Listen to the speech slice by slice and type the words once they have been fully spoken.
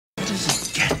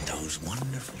those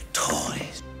wonderful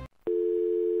toys.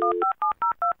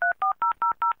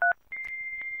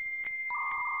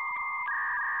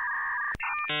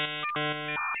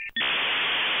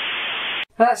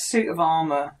 That suit of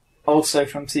armour, also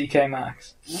from TK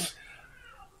Maxx.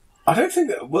 I don't think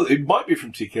that... Well, it might be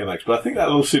from TK Maxx, but I think that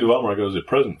little suit of armour I got as a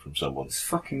present from someone. It's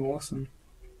fucking awesome.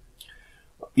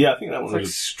 Yeah, I think that It's one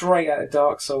like straight out of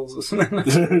Dark Souls or something.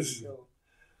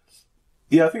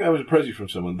 Yeah, I think that was a present from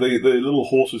someone. The little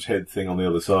horse's head thing on the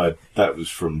other side, that was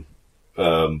from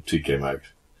TK Maxx.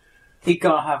 You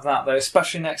gotta have that though,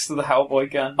 especially next to the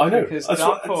Hellboy gun. I know. Because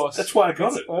That's why I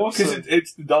got it. Awesome. Because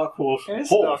it's the Dark Horse. It is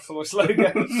the Dark Horse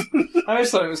logo. I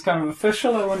always thought it was kind of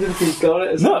official. I wondered if he got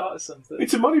it as art or something.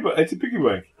 It's a it's a piggy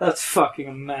bank. That's fucking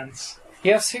immense.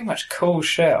 You have too much cool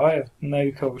shit. I have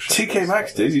no cool shit. TK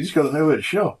Maxx, dude. You just got to know where to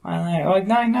shop. I know.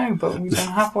 I know, but we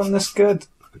don't have one that's good.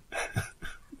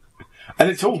 And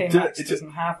it's all TK dirt. Maxx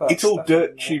doesn't have that It's all stuff dirt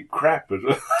anymore. cheap crap as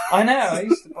well. I know. I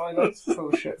used to buy lots of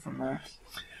cool shit from there.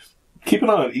 Keep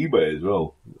an eye on eBay as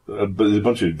well. But there's a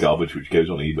bunch of garbage which goes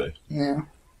on eBay. Yeah.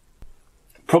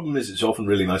 Problem is, it's often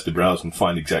really nice to browse and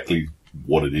find exactly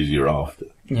what it is you're after.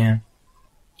 Yeah.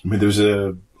 I mean, there was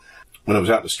when I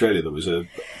was out in Australia, there was I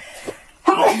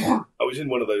was in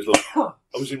one of those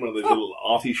little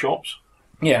arty shops.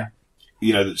 Yeah.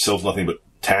 You know, that sells nothing but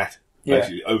tat. Yeah.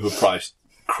 Basically, overpriced,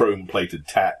 chrome-plated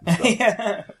tat and stuff.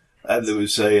 Yeah. And there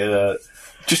was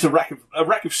just a rack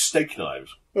of steak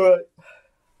knives. Right.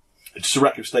 Just a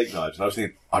rack of steak knives, and I was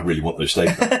thinking, I really want those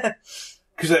steak knives.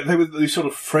 Because they were these sort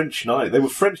of French knives. They were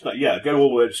French knives. Yeah, go all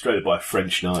the way to Australia to buy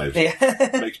French knives. Yeah.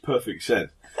 Makes perfect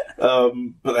sense. But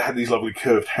they had these lovely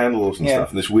curved handles and stuff,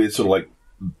 and this weird sort of like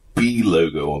B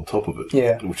logo on top of it,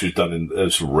 which was done in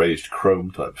sort of raised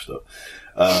chrome type stuff.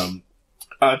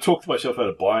 I talked myself out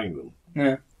of buying them.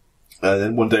 Yeah. And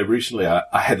then one day recently, I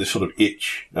had this sort of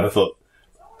itch, and I thought,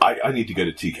 I need to go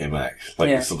to TK Maxx. Like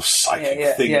this sort of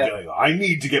psychic thing going on. I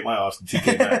need to get my ass to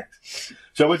TK Maxx.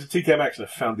 So I went to TK Maxx and I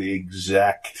found the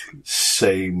exact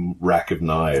same rack of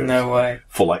knives. No way.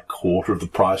 For like quarter of the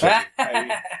price I would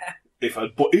pay if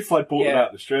I'd bought them out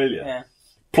in Australia. Yeah.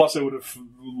 Plus I would have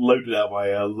loaded out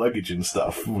my luggage and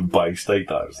stuff with buying steak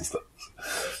knives and stuff.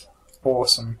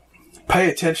 Awesome.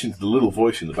 Pay attention to the little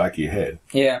voice in the back of your head.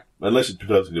 Yeah. Unless it's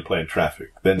tells you to play in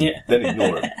traffic. Then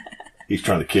ignore him. He's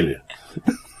trying to kill you.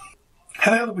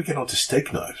 How the hell did we get onto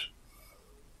steak knives?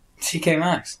 TK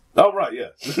Maxx. Oh, right, yeah.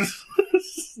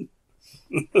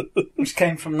 Which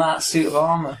came from that suit of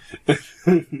armour.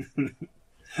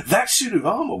 That suit of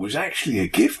armour was actually a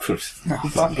gift from... Oh,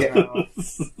 fuck it.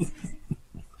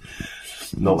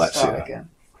 Not that suit. Again.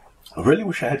 I really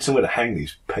wish I had somewhere to hang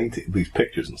these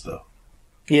pictures and stuff.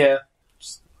 Yeah.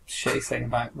 Just shitty thing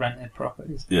about rented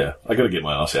properties. Yeah, I got to get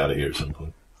my ass out of here at some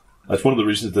point. That's one of the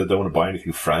reasons that I don't want to buy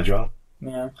anything fragile.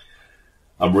 Yeah.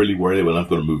 I'm really worried when I've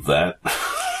got to move that.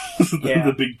 Yeah.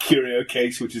 The big curio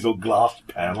case, which is all glass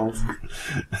panels.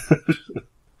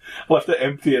 I'll have to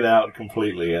empty it out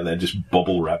completely and then just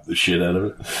bubble wrap the shit out of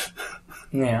it.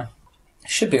 Yeah. It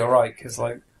should be alright, because,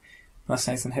 like, unless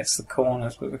anything hits the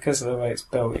corners, but because of the way it's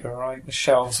built, you're alright. The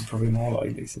shelves are probably more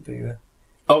likely to be there.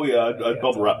 Oh, yeah, I'd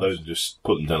bubble wrap those and just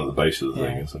put them down at the base of the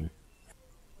thing or something.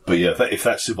 But yeah, if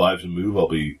that survives a move, I'll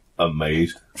be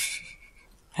amazed.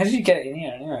 How did you get it in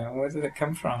here anyway? Where did it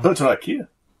come from? That's an IKEA.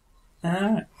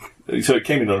 Ah. So it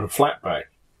came in on a flat pack,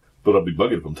 but I'd be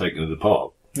buggered if I'm taking it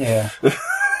apart. Yeah.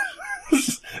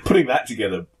 Putting that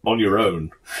together on your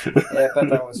own. Yeah, I bet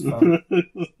that was fun.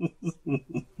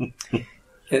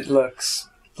 It looks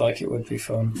like it would be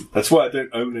fun. That's why I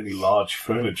don't own any large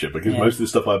furniture, because most of the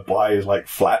stuff I buy is like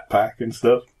flat pack and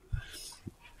stuff.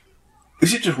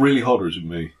 Is it just really hot or is it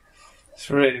me? It's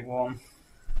really warm.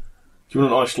 Do you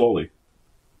want an ice lolly?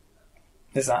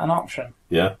 Is that an option?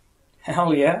 Yeah.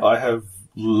 Hell yeah. I have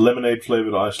lemonade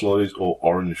flavoured ice lollies or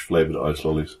orange flavoured ice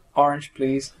lollies. Orange,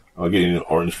 please. I'll get you an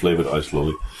orange flavoured ice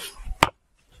lolly.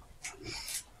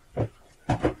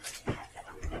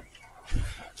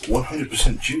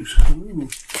 100% juice. Ooh.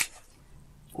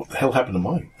 What the hell happened to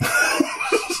mine?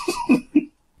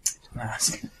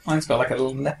 Mask. Mine's got like a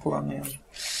little nipple on the end.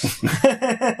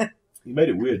 You made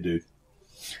it weird, dude.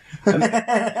 And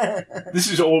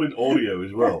this is all in audio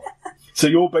as well. So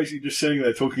you're basically just sitting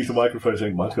there talking to the microphone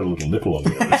saying, mine's got a little nipple on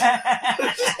it.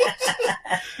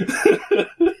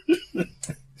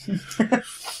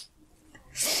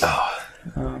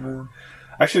 Oh, man.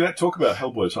 Actually, that talk about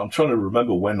Hellboy, so I'm trying to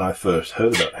remember when I first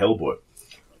heard about Hellboy.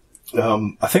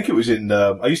 I think it was in...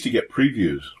 I used to get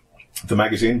previews, the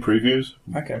magazine previews.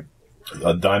 Okay.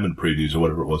 Diamond previews or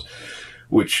whatever it was.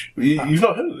 Which, you've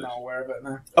not heard of this? Not aware of it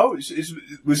now. Oh, it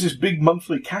was this big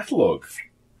monthly catalogue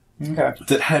Okay.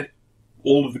 that had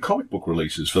all of the comic book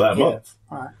releases for that month.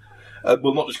 Right.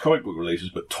 Well, not just comic book releases,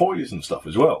 but toys and stuff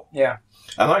as well. Yeah.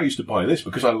 And I used to buy this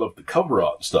because I loved the cover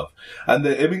art and stuff. And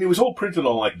it was all printed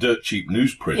on like dirt cheap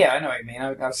newsprint. Yeah, I know what you mean.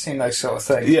 I've seen those sort of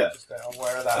things. Yeah. I'm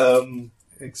aware of that.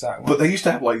 Exactly. But they used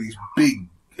to have like these big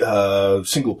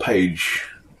single pages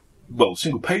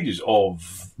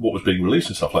of what was being released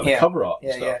and stuff, like the cover art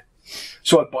and stuff. Yeah.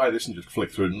 So I'd buy this and just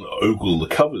flick through it and ogle the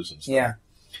covers and stuff. Yeah.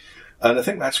 And I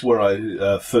think that's where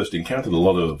I first encountered a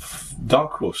lot of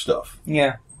Dark Horse stuff.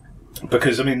 Yeah.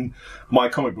 Because, I mean, my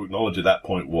comic book knowledge at that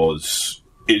point was,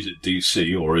 is it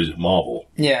DC or is it Marvel?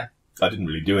 Yeah. I didn't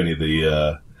really do any of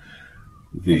the...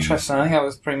 Interesting. I think I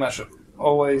was pretty much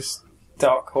always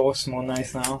Dark Horse more than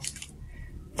anything else.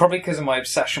 Probably because of my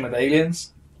obsession with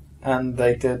aliens. And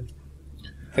they did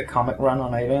the comic run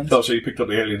on aliens. Oh, so you picked up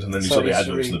the aliens and then you saw the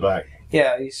adverts in the back.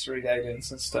 Yeah, I used to read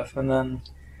aliens and stuff. And then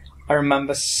I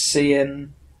remember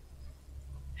seeing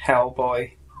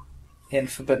Hellboy in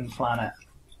Forbidden Planet.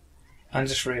 And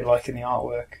just really liking the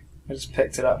artwork. I just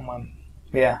picked it up and went,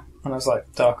 yeah. And I was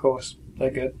like, Dark Horse,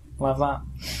 they're good. Love that.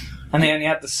 And they only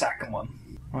had the second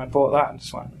one. And I bought that and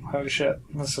just went, holy shit,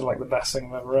 this is like the best thing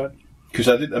I've ever read. Because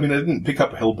I didn't pick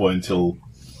up Hellboy until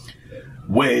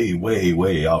way, way,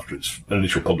 way after its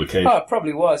initial publication. Oh, it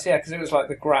probably was, yeah, because it was like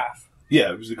the graph.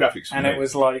 Yeah, it was the graphics. And it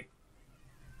was like,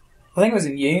 I think it was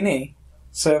in uni.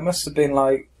 So it must have been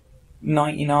like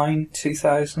 99,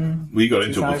 2000. Well, you got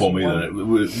into it before me then. It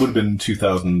would have been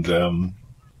 2000,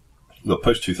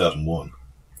 post 2001.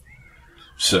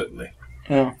 Certainly.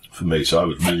 Yeah. For me, so I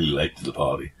was really late to the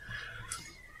party.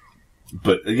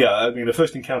 But, yeah, I mean, I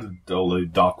first encountered all the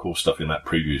Dark Horse stuff in that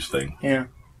previous thing. Yeah.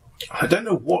 I don't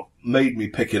know what made me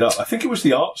pick it up. I think it was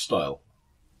the art style.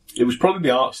 It was probably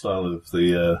the art style of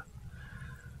the...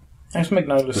 It's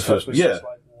Mignola stuff. Was just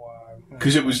like, wow.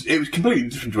 Because it was completely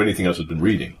different to anything else I'd been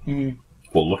reading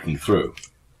or looking through.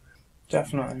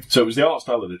 Definitely. So it was the art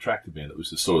style that attracted me, and it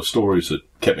was the sort of stories that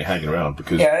kept me hanging around.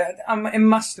 Because it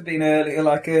must have been early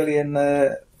in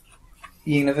the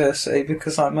university,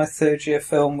 because like my third year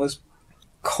film was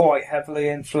quite heavily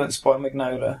influenced by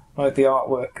Mignola. Like the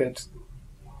artwork had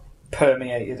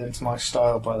permeated into my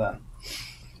style by then.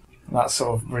 That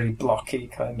sort of really blocky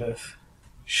kind of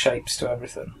shapes to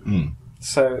everything.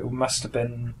 So it must have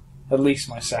been at least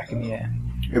my second year.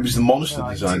 It was the monster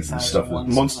designs and stuff.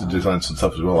 Monster designs and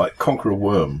stuff as well, like Conqueror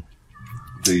Worm.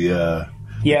 The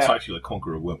title of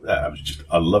Conqueror Worm.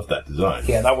 I love that design.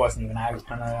 Yeah, that wasn't even out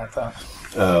when I had that.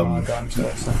 I got into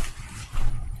it. So.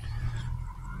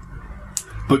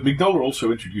 But Mignola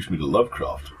also introduced me to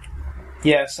Lovecraft.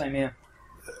 Yeah, same here.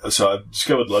 So I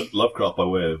discovered Lovecraft by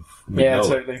way of Mignola. Yeah,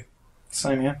 totally.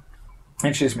 Same here.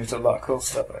 Introduced me to a lot of cool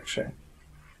stuff, actually.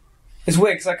 It's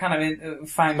weird because I kind of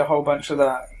found a whole bunch of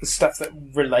that stuff that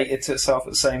related to itself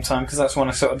at the same time, because that's when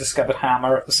I sort of discovered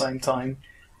Hammer at the same time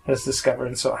as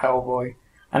discovering sort of Hellboy.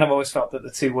 And I've always felt that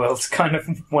the two worlds kind of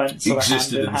went sort of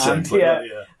hand in hand. Yeah.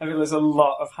 I mean, there's a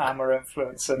lot of Hammer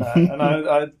influence in it. And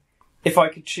I if I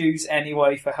could choose any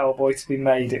way for Hellboy to be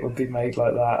made, it would be made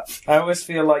like that. I always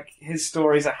feel like his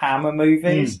stories are Hammer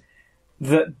movies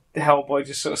that Hellboy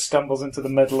just sort of stumbles into the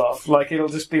middle of. Like, it'll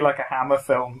just be like a Hammer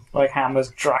film, like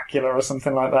Hammer's Dracula or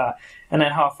something like that. And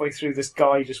then halfway through, this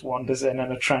guy just wanders in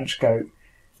a trench coat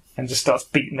and just starts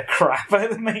beating the crap out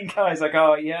of the main guy. He's like,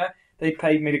 oh, yeah, they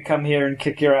paid me to come here and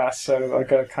kick your ass, so I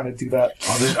gotta kind of do that.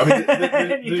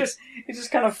 And you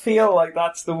just kind of feel like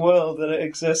that's the world that it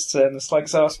exists in. It's like,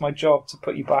 so it's my job to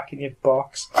put you back in your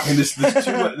box. I mean,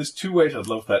 there's two ways I'd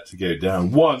love that to go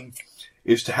down. One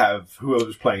is to have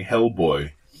whoever's playing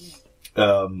Hellboy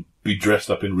be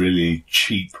dressed up in really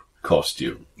cheap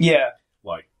costume. Yeah.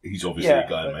 Like, he's obviously a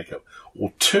guy in makeup.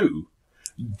 Or two,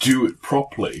 do it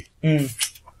properly,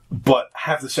 but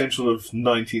have the same sort of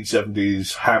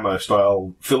 1970s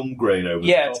Hammer-style film grain over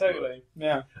the top. Yeah, totally.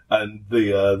 Yeah. And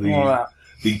the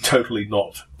totally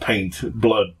not paint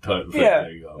blood type of thing. Yeah,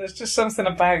 there's just something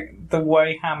about the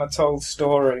way Hammer told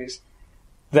stories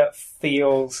that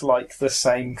feels like the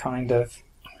same kind of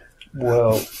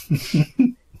world.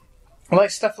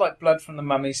 Like stuff like Blood from the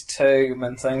Mummy's Tomb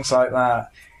and things like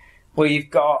that, where you've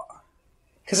got...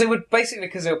 Because they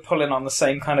were pulling on the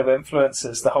same kind of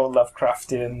influences, the whole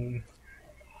Lovecraftian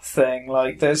thing.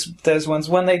 Like, there's ones,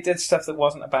 when they did stuff that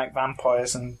wasn't about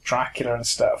vampires and Dracula and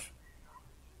stuff,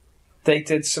 they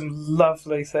did some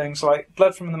lovely things. Like,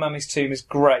 Blood from the Mummy's Tomb is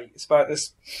great. It's about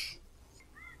this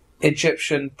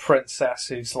Egyptian princess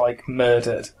who's, like,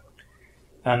 murdered,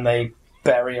 and they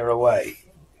bury her away.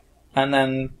 And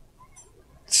then,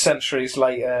 centuries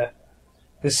later,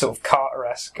 this sort of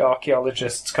Carter-esque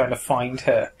archaeologists kind of find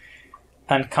her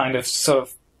and kind of sort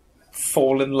of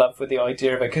fall in love with the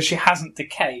idea of it, because she hasn't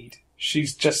decayed.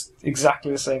 she's just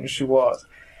exactly the same as she was.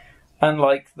 And,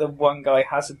 like, the one guy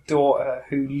has a daughter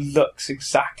who looks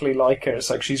exactly like her. It's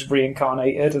like she's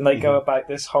reincarnated, and they go about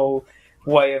this whole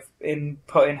way of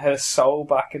putting her soul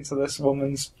back into this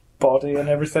woman's body and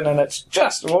everything, and it's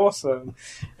just awesome.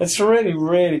 It's really,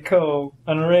 really cool,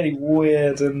 and really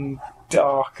weird and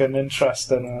dark and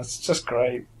interesting, and it's just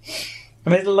great. I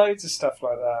mean, loads of stuff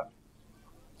like that.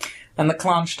 And the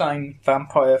Clanstein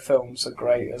vampire films are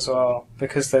great as well,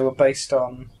 because they were based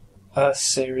on a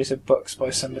series of books by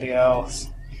somebody else,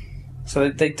 so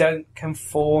they don't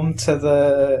conform to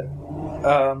the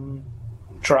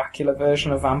Dracula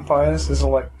version of vampires. There's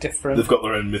all like different. They've got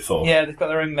their own mythos. Yeah, they've got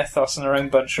their own mythos and their own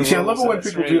bunch of. See, rules, I love it when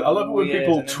people do. I love it when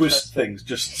people twist interesting. things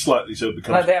just slightly so it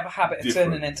becomes. Like they have a habit of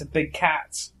different. turning into big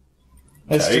cats.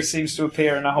 This Okay. just seems to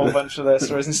appear in a whole bunch of this.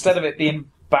 Whereas instead of it being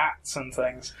bats and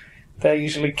things, they're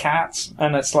usually cats,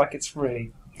 and it's like it's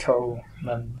really cool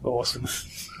and awesome.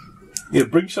 Yeah,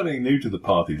 bring something new to the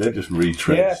party. Don't just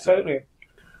retread. Yeah, totally.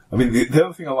 I mean, the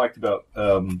other thing I liked about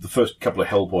the first couple of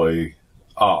Hellboy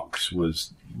arcs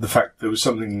was the fact there was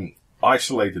something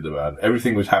isolated about it.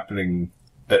 Everything was happening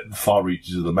at the far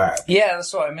reaches of the map. Yeah,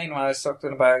 that's what I mean when I was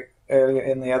talking about earlier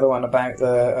in the other one about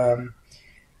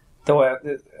the way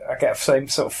I get the same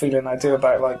sort of feeling I do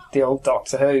about like the old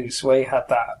Doctor Who's, where you had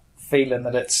that feeling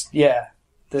that it's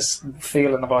this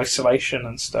feeling of isolation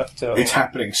and stuff to it. It's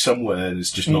happening somewhere and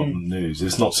it's just not in the news.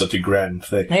 It's not such a grand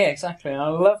thing. Yeah, exactly. And I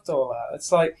loved all that.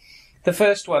 It's like the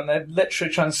first one, they're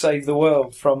literally trying to save the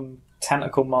world from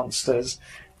tentacle monsters,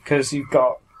 because you've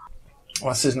got,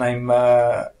 what's his name?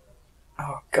 Oh,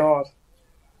 God.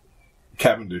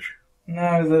 Cavendish.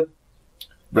 No, the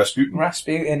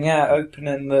Rasputin. yeah,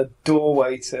 opening the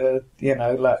doorway to,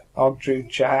 let Ogdru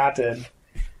Jihad in.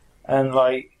 And,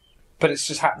 like, but it's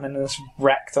just happening in this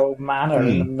wrecked old manor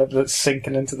in the middle, that's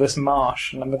sinking into this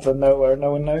marsh in the middle of nowhere.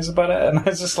 No one knows about it, and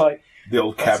it's just like The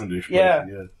old Cavendish. Yeah.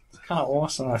 Person, it's kind of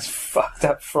awesome. Those fucked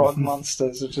up frog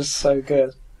monsters are just so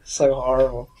good, so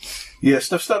horrible. Yeah,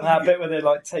 stuff started. That bit where they're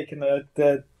like taking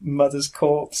their mother's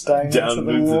corpse down into the with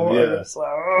them, water. yeah. It's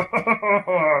like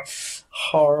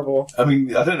horrible. I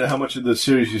mean, I don't know how much of the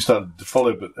series you started to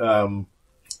follow, but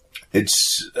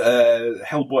it's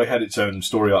Hellboy had its own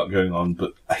story arc going on,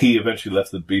 but he eventually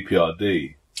left the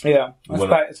BPRD. Yeah, that's When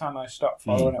about the time I stopped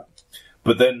following it.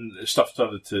 But then stuff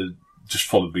started to just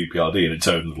follow BPRD in its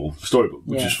own little storybook,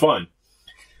 which Yeah. is fine.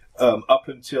 Up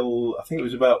until I think it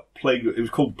was about it was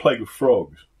called Plague of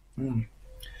Frogs,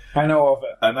 I know of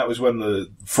it. and that was when the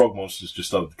frog monsters just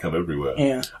started to come everywhere.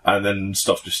 Yeah. And then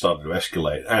stuff just started to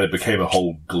escalate, and it became a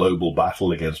whole global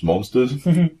battle against monsters,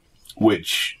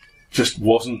 which just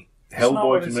wasn't It's not Hellboy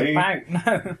what to it's me.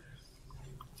 about,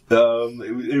 no.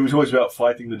 It was always about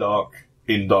fighting the dark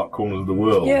in dark corners of the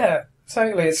world. Yeah,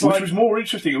 totally. It's Which like was more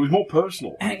interesting. It was more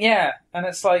personal. yeah, and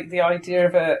it's like the idea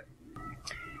of it.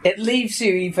 It leaves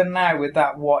you even now with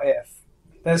that what if.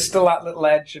 There's still that little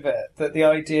edge of it, that the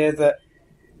idea that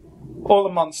all the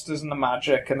monsters and the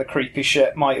magic and the creepy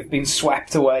shit might have been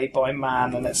swept away by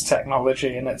man and its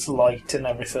technology and its light and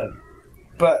everything.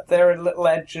 But there are little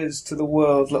edges to the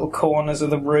world, little corners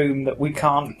of the room that we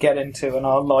can't get into and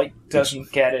our light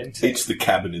doesn't get into. It's the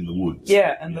cabin in the woods.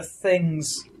 Yeah, and the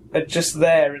things are just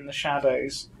there in the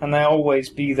shadows, and they'll always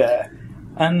be there.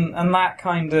 And that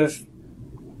kind of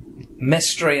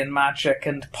mystery and magic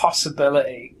and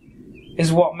possibility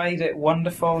is what made it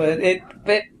wonderful. It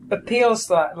appeals to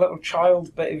that little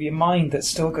child bit of your mind that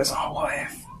still goes, oh, what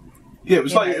if? Yeah, it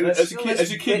was like there's as a still kid. this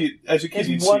As a kid, There's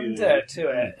you'd wonder see. to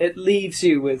it. It leaves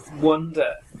you with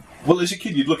wonder. Well, as a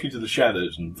kid, you'd look into the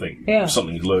shadows and think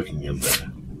something's lurking in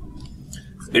there.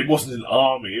 It wasn't an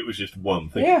army; it was just one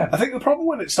thing. Yeah. I think the problem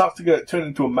when it starts to turn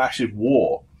into a massive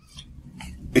war,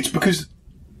 it's because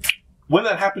when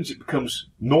that happens, it becomes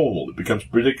normal. It becomes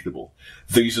predictable.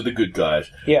 These are the good guys.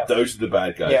 Yeah. Those are the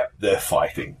bad guys. Yeah. They're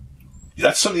fighting.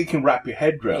 That's something you can wrap your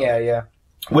head around. Yeah.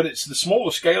 When it's the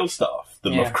smaller scale stuff,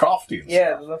 the Yeah. Lovecraftian Yeah,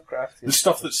 stuff, the Lovecraft. the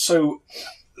stuff that's so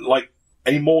like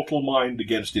a mortal mind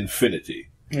against infinity.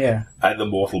 Yeah. And the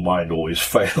mortal mind always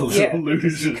fails Yeah, and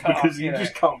loses because you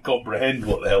just can't comprehend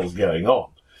what the hell's going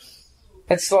on.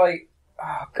 It's like,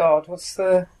 oh God, is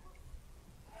it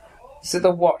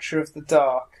The Watcher of the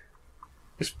Dark?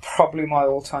 It's probably my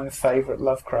all-time favourite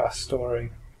Lovecraft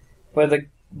story, where the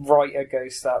writer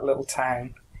goes to that little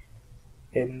town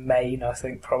in Maine, I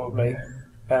think, probably,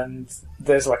 and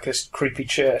there's like a creepy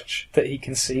church that he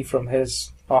can see from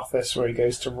his office where he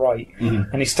goes to write,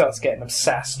 and he starts getting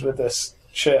obsessed with this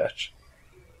church,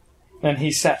 and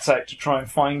he sets out to try and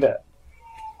find it.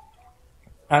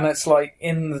 And it's like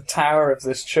in the tower of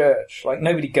this church, like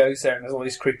nobody goes there, and there's all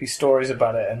these creepy stories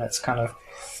about it, and it's kind of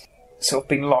sort of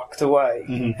been locked away.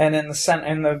 Mm-hmm. And in the center,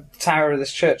 in the tower of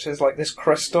this church, there's like this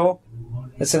crystal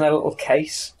that's in a little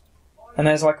case. And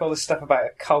there's like all this stuff about a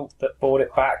cult that brought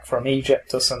it back from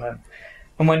Egypt or something.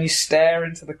 And when you stare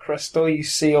into the crystal, you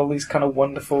see all these kind of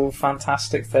wonderful,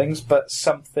 fantastic things, but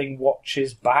something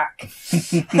watches back.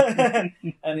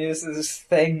 And this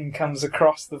thing comes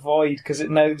across the void because it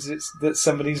knows that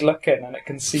somebody's looking and it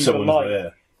can see Someone's the light.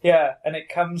 there. Yeah, and it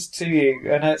comes to you,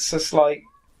 and it's just like,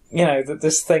 you know, that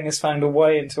this thing has found a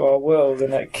way into our world,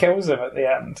 and it kills him at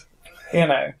the end. You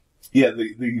know. Yeah,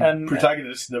 the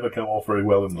protagonists never come off very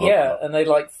well in the Yeah, and they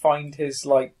like find his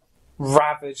like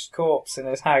ravaged corpse in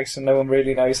his house, and no one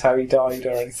really knows how he died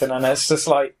or anything. And it's just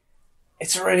like,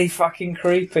 it's really fucking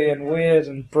creepy and weird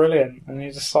and brilliant. And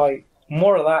you're just like,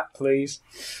 more of that, please.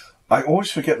 I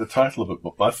always forget the title of it,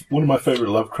 but one of my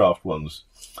favourite Lovecraft ones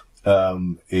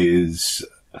is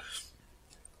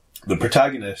the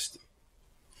protagonist.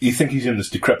 You think he's in this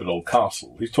decrepit old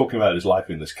castle. He's talking about his life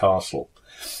in this castle,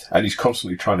 and he's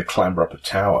constantly trying to clamber up a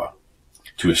tower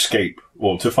to escape,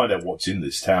 or to find out what's in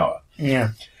this tower.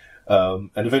 Yeah.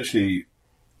 And eventually,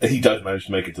 he does manage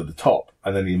to make it to the top,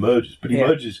 and then he emerges. But he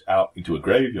emerges out into a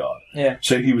graveyard. Yeah.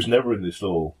 So he was never in this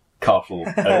little castle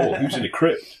at all. He was in a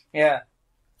crypt. Yeah.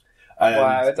 And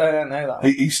wow, I don't know that.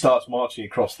 He starts marching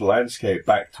across the landscape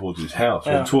back towards his house,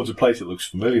 or towards a place that looks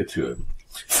familiar to him.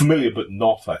 Familiar but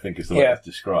not, I think, is the way it's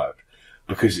described.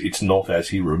 Because it's not as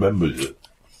he remembers it.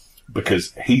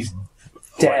 Because he's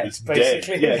dead, basically.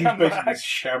 Dead. Yeah, he's basically this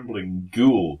shambling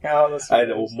ghoul.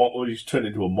 Or he's turned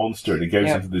into a monster, and he goes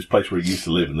into this place where he used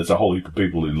to live, and there's a whole heap of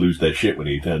people who lose their shit when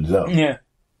he turns up. Yeah.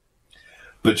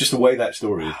 But just the way that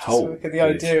story is told. So look at the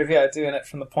idea of doing it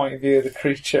from the point of view of the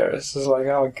creature. It's just like,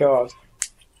 oh god.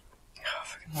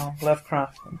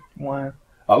 Lovecraft. Wow.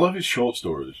 I love his short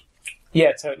stories.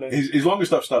 Yeah, totally. His longer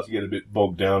stuff starts to get a bit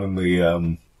bogged down in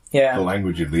the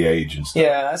language of the age and stuff.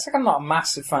 Yeah, it's like I'm not a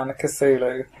massive fan of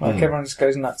Cthulhu. Like everyone just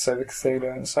goes nuts over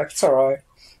Cthulhu, and it's like, it's alright.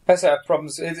 I also have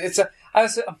problems.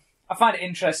 I find it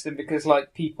interesting because like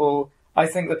I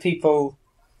think that people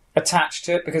attach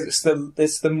to it because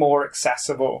it's the more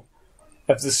accessible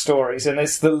of the stories, and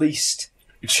it's the least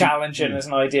challenging as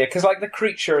an idea. Because like the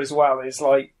creature as well is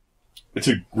like, it's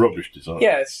a rubbish design.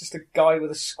 Yeah, it's just a guy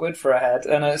with a squid for a head,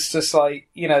 and it's just like,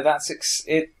 you know,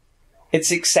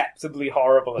 it's acceptably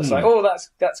horrible. It's like, oh,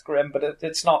 that's grim, but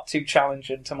it's not too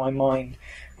challenging to my mind.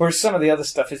 Whereas some of the other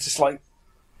stuff is just like,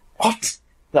 what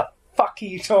the fuck are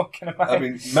you talking about? I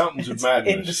mean, Mountains of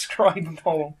Madness.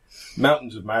 Indescribable.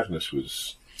 Mountains of Madness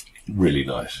was really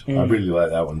nice. I really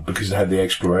liked that one because it had the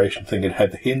exploration thing. It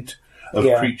had the hint of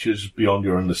creatures beyond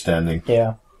your understanding.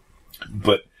 Yeah.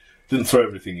 But didn't throw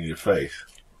everything in your face.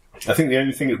 I think the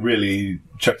only thing that really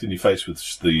chucked in your face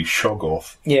was the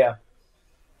Shoggoth. Yeah.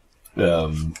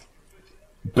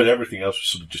 But everything else was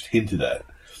sort of just hinted at.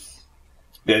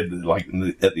 Like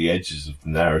at the edges of the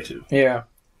narrative. Yeah.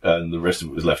 And the rest of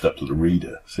it was left up to the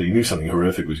reader. So you knew something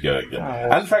horrific was going on.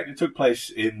 And in fact, it took place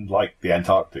in, like, the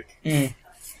Antarctic.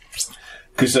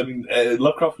 Because, I mean,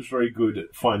 Lovecraft was very good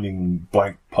at finding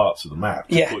blank parts of the map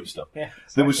to put stuff. Yeah,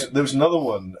 there was another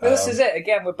one. But this is it,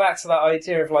 again, we're back to that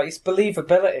idea of, like, it's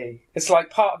believability. It's like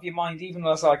part of your mind, even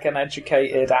as, like, an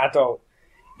educated adult,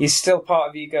 still part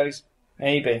of you goes,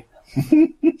 maybe.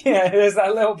 There's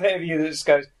that little bit of you that just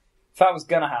goes, if that was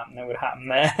going to happen, it would happen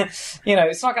there. You know,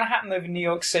 it's not going to happen over New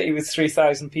York City with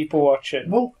 3,000 people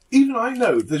watching. Well, even I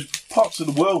know there's parts of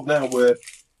the world now where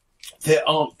there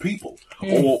aren't people,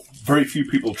 or very few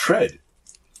people tread.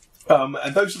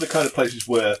 And those are the kind of places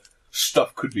where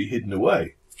stuff could be hidden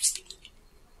away.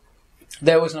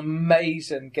 There was an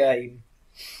amazing game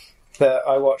that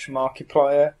I watched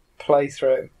Markiplier play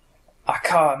through. I'll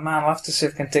have to see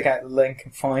if I can dig out the link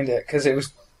and find it, because it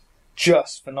was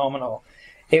just phenomenal.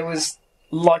 It was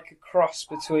like a cross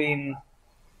between,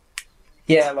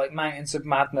 like Mountains of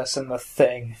Madness and The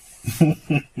Thing.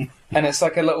 And it's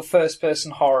like a little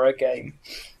first-person horror game.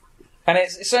 And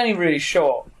it's only really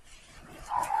short.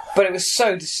 But it was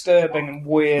so disturbing and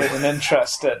weird and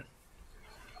interesting.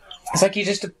 It's like you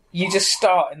just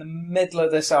start in the middle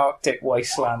of this Arctic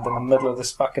wasteland, in the middle of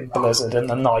this fucking blizzard in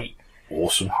the night.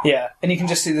 Awesome. Yeah, and you can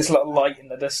just see this little light in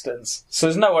the distance. So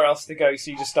there's nowhere else to go,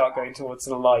 so you just start going towards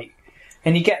the light.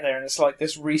 And you get there, and it's like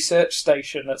this research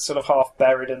station that's sort of half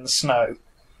buried in the snow.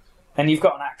 And you've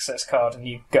got an access card, and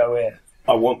you go in.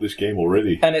 I want this game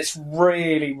already. And it's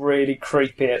really, really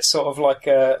creepy. It's sort of like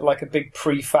a big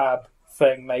prefab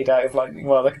thing made out of like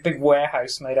a big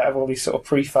warehouse made out of all these sort of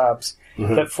prefabs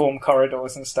that form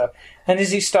corridors and stuff. And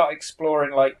as you start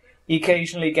exploring, like, you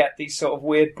occasionally get these sort of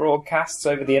weird broadcasts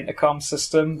over the intercom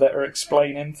system that are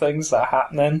explaining things that are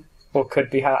happening. or could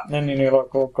be happening, and you're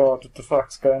like, oh god, what the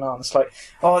fuck's going on? It's like,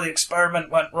 oh, the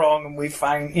experiment went wrong, and we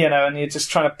found, and you're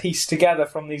just trying to piece together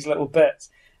from these little bits.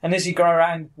 And as you go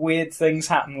around, weird things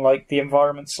happen, like the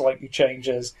environment slightly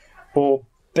changes, or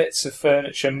bits of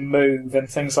furniture move and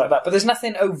things like that. But there's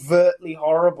nothing overtly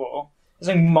horrible.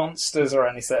 There's no monsters or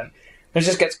anything. It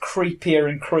just gets creepier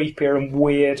and creepier and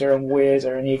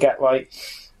weirder, and you get like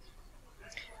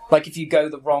if you go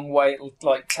the wrong way, it'll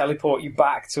like teleport you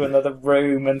back to another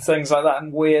room and things like that,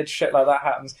 and weird shit like that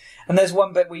happens. And there's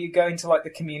one bit where you go into like the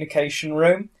communication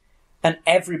room, and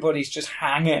everybody's just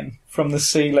hanging from the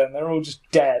ceiling. They're all just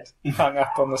dead, hung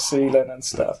up on the ceiling and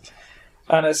stuff.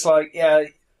 And it's like, yeah,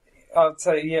 I'll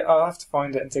tell you, I'll have to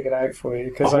find it and dig it out for you,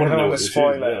 because I don't want to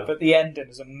spoil it. But the ending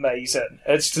is amazing.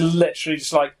 It's literally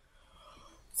just like,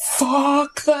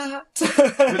 fuck that!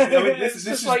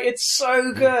 It's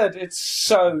so good. It's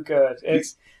so good.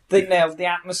 They nailed the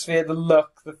atmosphere, the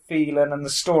look, the feeling, and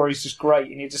the story's just great.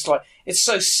 And you're just like, it's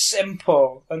so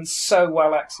simple and so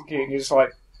well executed. You're just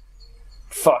like,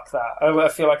 fuck that. I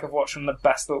feel like I've watched one of the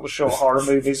best little short horror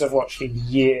movies I've watched in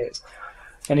years.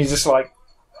 And you're just like,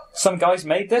 some guys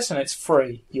made this and it's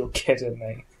free. You're kidding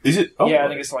me. Is it? Oh, yeah, I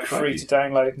think it's like free to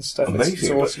download and stuff. Amazing. It's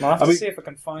awesome. I'll have to see if I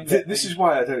can find it. This is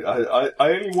why I don't. I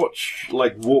only watch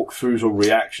like walkthroughs or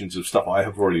reactions of stuff I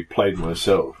have already played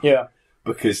myself. Yeah.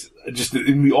 Because just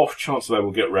in the off chance that I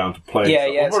will get around to playing,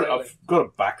 I've got a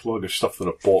backlog of stuff that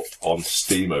I've bought on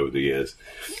Steam over the years.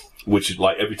 Which is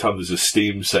like every time there's a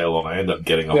Steam sale on, I end up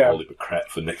getting a whole heap of crap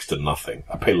for next to nothing.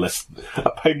 I pay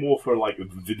more for like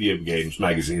video games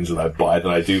magazines that I buy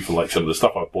than I do for like some of the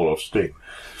stuff I've bought off Steam.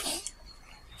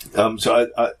 So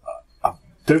I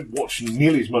don't watch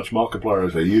nearly as much Markiplier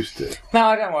as I used to. No,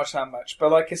 I don't watch that much,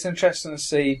 but like it's interesting to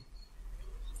see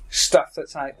stuff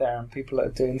that's out there and people that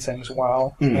are doing things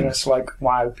well. And it's like,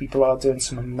 wow, people are doing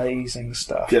some amazing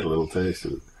stuff. Get a little taste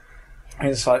of it. And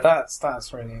it's like,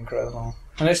 that's really incredible.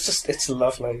 And it's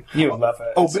lovely. You'll love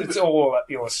it. It's all up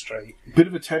your street. Bit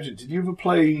of a tangent. Did you ever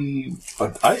play...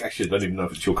 I actually don't even know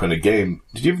if it's your kind of game.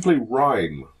 Did you ever play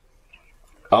Rime?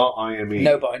 R-I-M-E?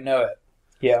 No, but I know it.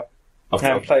 Yeah. I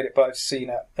haven't played it, but I've seen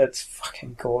it. It's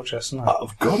fucking gorgeous, isn't it?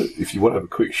 I've got it, if you want to have a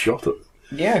quick shot at it.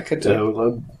 Yeah, I could do.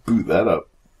 I'll boot that up.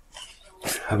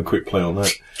 Have a quick play on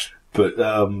that. But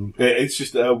it's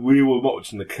just... we were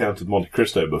watching the Count of Monte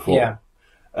Cristo before. Yeah.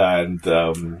 And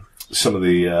some of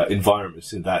the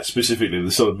environments in that, specifically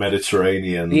the sort of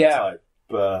Mediterranean type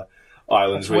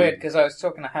islands. It's weird, because I was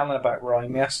talking to Helen about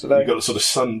Rime yesterday. You've got the sort of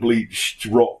sun-bleached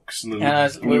rocks and the blue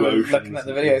oceans. We were looking at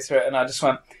the video through it, and I just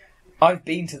went, I've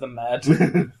been to the Med,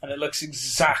 and it looks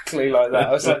exactly like that.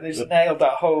 I was like, they've nailed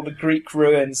that the Greek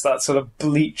ruins, that sort of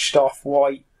bleached off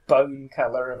white bone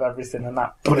colour of everything, and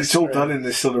that. But it's all done in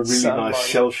this sort of really nice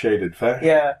shell-shaded fashion.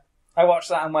 Yeah. I watched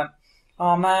that and went,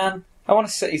 oh man, I want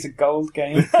a Cities of Gold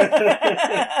game.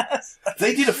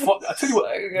 They did I tell you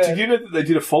what, did you know that they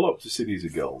did a follow-up to Cities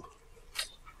of Gold?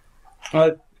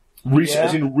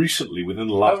 As in recently, within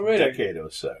the last decade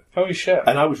or so. Holy shit.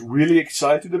 And I was really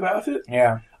excited about it.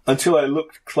 Yeah. Until I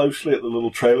looked closely at the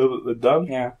little trailer that they'd done.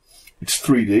 Yeah. It's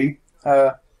 3D.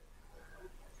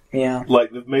 Yeah.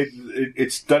 Like, they've made...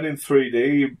 It's done in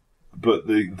 3D, but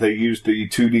they used the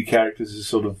 2D characters as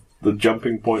sort of the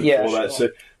jumping point for that. So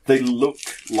they look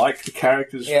like the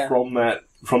characters from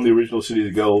the original Cities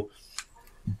of Gold,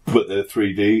 but they're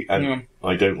 3D, and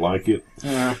I don't like it.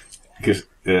 Yeah. Because,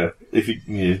 if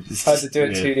you... either do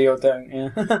it 2D or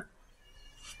don't,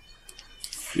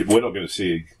 We're not going to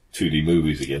see 2D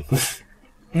movies again.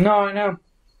 No, I know.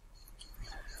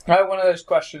 One of those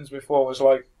questions before was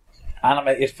like,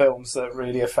 animated films that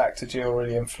really affected you or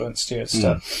really influenced you and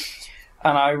stuff.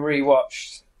 And I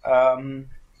rewatched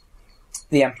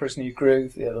The Emperor's New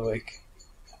Groove the other week.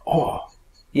 Oh.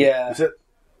 Yeah. Is it?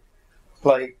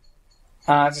 Like,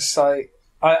 and I just like,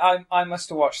 I must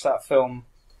have watched that film,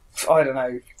 I don't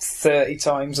know, 30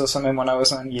 times or something when I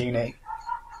was in uni.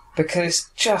 Because it's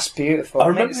just beautiful. I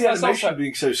remember the animation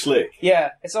being so slick.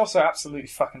 Yeah, it's also absolutely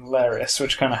fucking hilarious,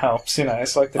 which kind of helps,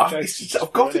 It's like the jokes.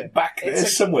 I've got it back there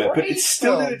somewhere, but it's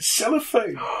still in its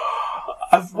cellophane.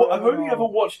 I've only ever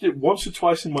watched it once or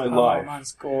twice in my life. Oh,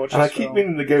 man's gorgeous. And I keep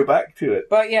meaning to go back to it.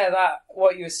 But yeah,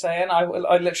 what you were saying, I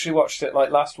literally watched it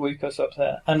like last week or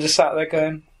something, and just sat there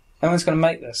going, no one's going to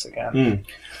make this again.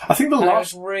 I think I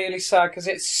was really sad because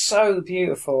it's so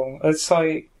beautiful. It's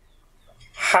like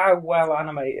how well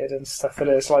animated and stuff it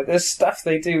is. Like there's stuff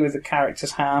they do with the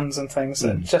characters' hands and things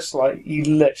that just like you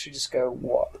literally just go,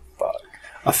 what the fuck?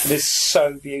 It is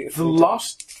so beautiful. The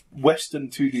last Western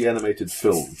 2D animated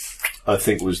film, I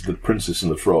think, was The Princess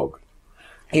and the Frog.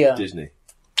 Yeah, Disney.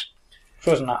 It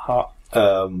wasn't that hot.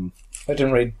 I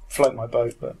didn't really float my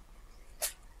boat, but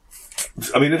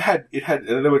I mean, it had,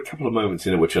 and there were a couple of moments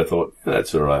in it which I thought, yeah,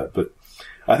 that's all right. But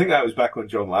I think that was back when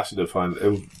John Lasseter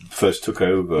first took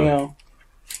over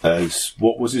as,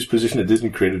 what was his position at Disney,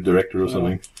 creative director or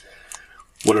something?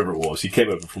 Whatever it was. He came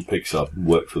over from Pixar and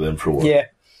worked for them for a while. Yeah.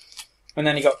 And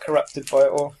then he got corrupted by it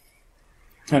all.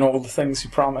 And all the things he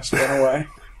promised went away.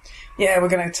 Yeah, we're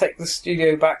going to take the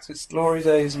studio back to its glory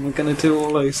days and we're going to do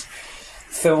all those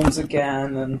films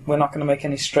again and we're not going to make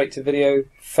any straight-to-video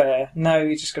fare. No,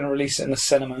 you're just going to release it in the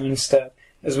cinema instead.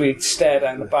 As we stare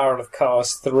down the barrel of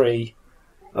Cars 3.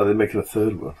 Oh, they're making a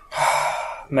third one.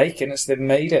 Making it, they've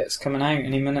made it. It's coming out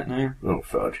any minute now. Oh,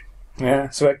 fudge. Yeah,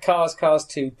 so we had Cars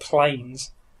 2,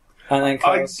 Planes, and then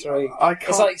Cars 3.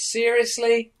 It's like,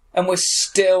 seriously? And we're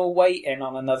still waiting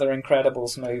on another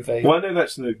Incredibles movie. Well, I know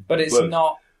that's no... But it's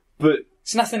not... But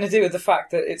it's nothing to do with the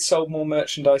fact that it sold more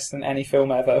merchandise than any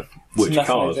film ever. Which,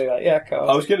 Cars? To do that. Yeah, Cars.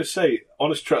 I was going to say,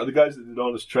 the guys that did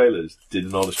Honest Trailers did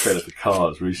an Honest Trailer for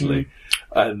Cars recently.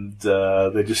 And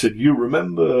they just said, you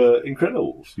remember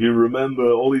Incredibles? You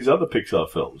remember all these other Pixar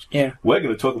films? Yeah. We're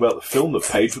going to talk about the film that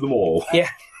paid for them all. Yeah.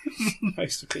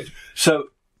 Basically. So,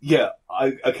 yeah,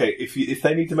 okay, if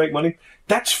they need to make money,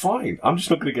 that's fine. I'm just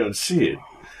not going to go and see it.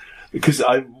 Because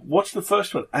I watched the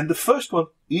first one, and the first one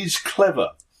is clever.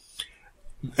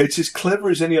 It's as clever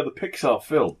as any other Pixar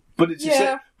film. But it's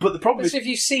but the problem is... if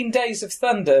you've seen Days of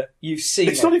Thunder, you've seen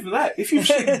It's not even that. If you've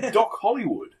seen Doc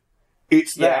Hollywood,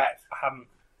 it's that. I haven't.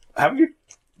 Haven't you?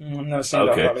 I've never seen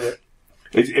Doc Hollywood.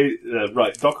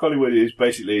 Right, Doc Hollywood is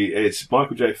basically, it's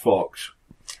Michael J. Fox.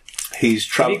 He's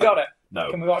traveling... Have you got it? No.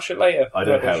 Can we watch it later? I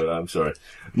don't have it, I'm sorry.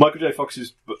 Michael J. Fox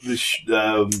is this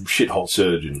shithot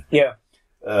surgeon. Yeah.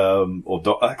 I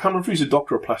can't remember if he's a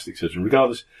doctor or plastic surgeon.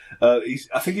 Regardless, I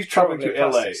think he's travelling to LA.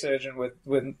 Plastic surgeon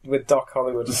with Doc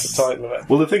Hollywood is the title of it.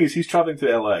 Well, the thing is, he's travelling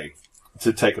to LA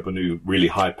to take up a new, really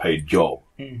high-paid job,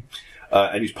 and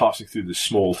he's passing through this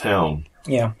small town.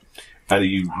 Yeah, and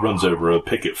he runs over a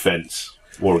picket fence,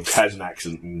 or has an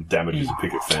accident and damages a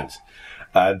picket fence.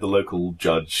 And the local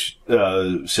judge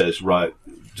says, "Right,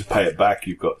 to pay it back,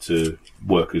 you've got to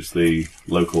work as the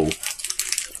local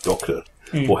doctor."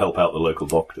 Or help out the local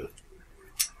doctor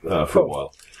for a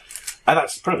while. And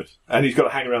that's the premise. And he's got to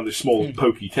hang around this small,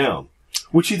 pokey town,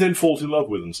 which he then falls in love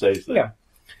with and stays there. Yeah.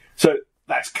 So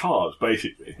that's Cars,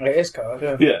 basically. It is Cars,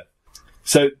 yeah. Yeah.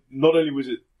 So not only was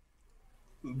it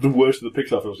the worst of the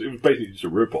Pixar films, it was basically just a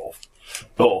rip-off.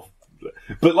 But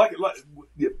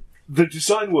the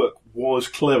design work was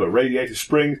clever. Radiator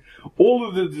springs, all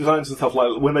of the designs and stuff,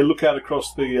 like when they look out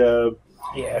across the...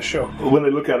 yeah, sure. When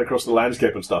they look out across the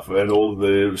landscape and stuff, and all of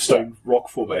the stone rock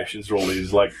formations are all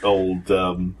these like old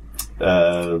vents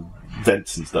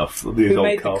and stuff. These Who old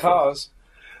made the cars?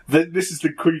 This is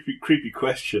the creepy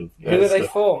question. Who are they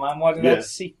for, man? Why do they have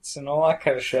seats and all that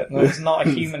kind of shit? There's not a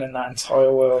human in that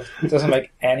entire world. It doesn't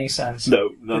make any sense. No,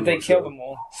 did they kill them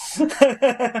all?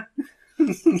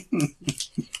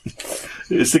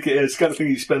 It's the kind of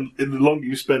thing the longer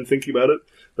you spend thinking about it,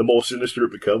 the more sinister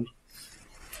it becomes.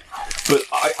 But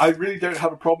I really don't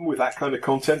have a problem with that kind of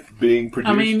content being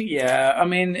produced.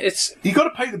 It's... You got to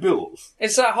pay the bills.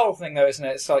 It's that whole thing, though, isn't it?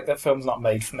 It's like, that film's not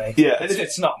made for me. Yeah.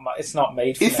 It's not made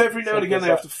for me. If every now and again they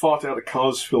have to fart out a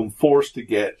Cars film for us to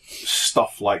get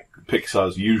stuff like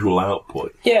Pixar's usual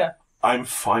output, yeah, I'm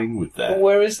fine with that. Well,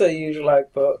 where is their usual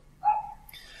output?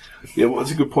 Yeah, well,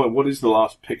 that's a good point. What is the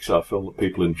last Pixar film that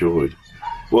people enjoyed?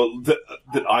 Well, that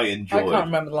I enjoyed. I can't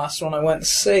remember the last one I went to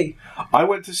see. I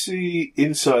went to see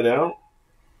Inside Out.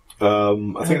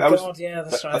 I think that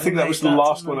was the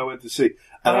last one I went to see.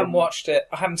 And I haven't watched it.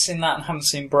 I haven't seen that and haven't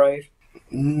seen Brave.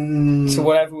 So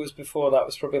whatever was before that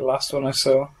was probably the last one I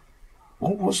saw.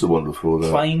 What was the one before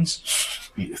that? Planes.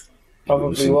 Yeah.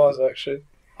 Probably was, actually.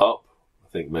 Up, I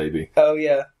think, maybe. Oh,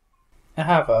 yeah. I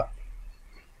have Up.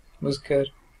 It was good.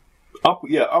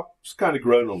 Up's kind of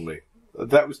grown on me. I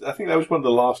think that was one of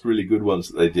the last really good ones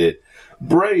that they did.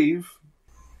 Brave,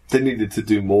 they needed to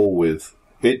do more with.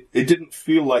 It didn't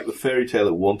feel like the fairy tale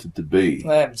it wanted to be.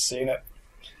 I haven't seen it.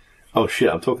 Oh shit,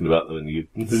 I'm talking about them and you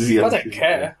I don't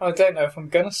care. I don't know if I'm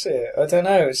going to see it. I don't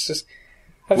know. It's just...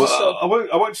 I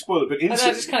won't spoil it, but I've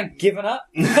just kind of given up.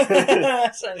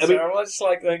 Sounds terrible. I just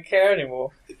don't care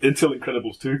anymore. Until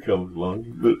Incredibles 2 comes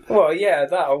along. But, well, yeah,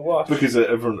 that I'll watch. Because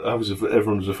everyone was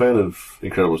a fan of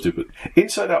Incredibles 2. But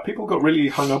Inside Out, people got really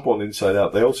hung up on Inside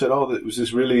Out. They all said, that it was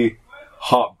this really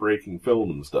heartbreaking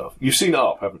film and stuff. You've seen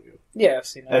Up, haven't you? Yeah, I've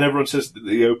seen it. And everyone says that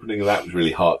the opening of that was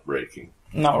really heartbreaking.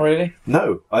 Not really.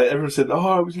 No. Everyone said,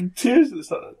 I was in tears at the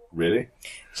start. Really?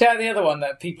 See, the other one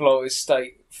that people always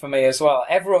state for me as well,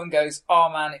 everyone goes, oh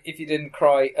man, if you didn't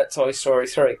cry at Toy Story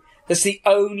 3. That's the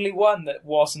only one that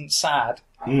wasn't sad.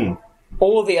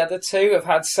 All the other two have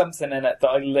had something in it that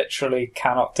I literally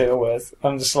cannot deal with.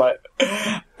 I'm just like,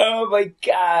 oh my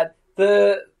god.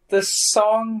 The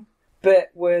song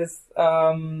bit with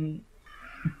Buzz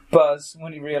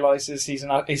when he realises he's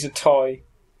a toy.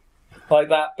 Like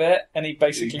that bit, and he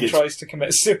basically tries to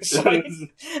commit suicide.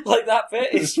 Like that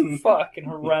bit is fucking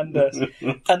horrendous.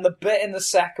 And the bit in the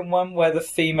second one where the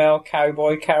female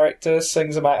cowboy character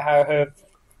sings about how her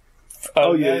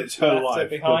it's her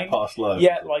life, her past life.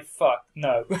 Yeah, like fuck,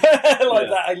 no.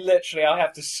 That, I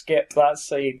have to skip that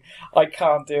scene. I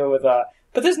can't deal with that.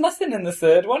 But there's nothing in the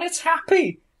third one. It's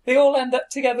happy. They all end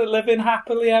up together living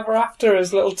happily ever after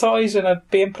as little toys and are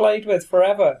being played with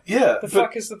forever. Yeah. The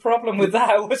fuck is the problem with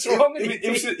that? What's wrong with it?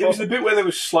 It was the bit where they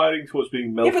were sliding towards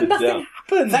being melted down. Yeah, but nothing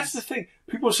happens. That's the thing.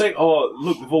 People are saying, oh,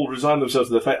 look, they've all resigned themselves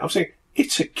to their fate. I'm saying,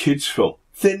 it's a kid's film.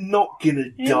 They're not going to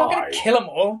die. You're not going to kill them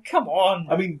all. Come on.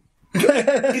 I mean,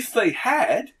 if they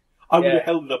had, I would have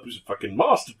held it up as a fucking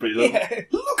masterpiece. Yeah.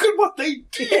 Look at what they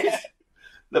did. Yeah.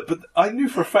 No, but I knew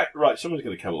for a fact, right, someone's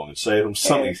going to come along and save them.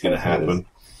 Something's going to happen.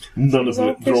 None of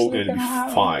them, they're all going to be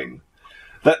fine.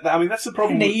 That's the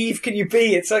problem. How naive can you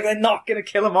be? It's like they're not going to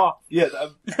kill them off. Yeah,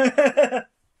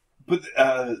 but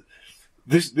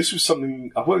this was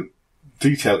something I won't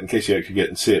detail it in case you actually get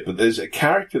and see it. But there's a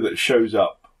character that shows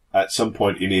up at some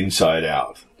point in Inside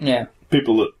Out. Yeah,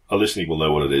 people that are listening will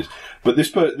know what it is. But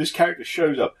this character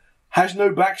shows up, has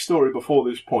no backstory before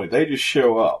this point. They just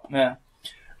show up. Yeah.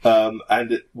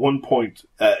 And at one point,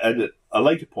 and at a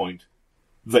later point,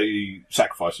 they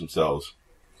sacrifice themselves,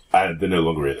 and they're no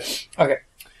longer in it. Okay.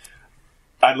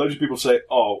 And loads of people say,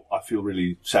 oh, I feel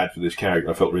really sad for this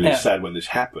character. I felt really sad when this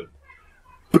happened.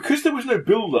 Because there was no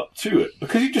build-up to it,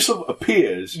 because he just sort of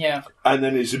appears and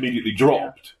then is immediately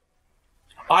dropped,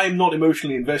 I am not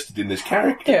emotionally invested in this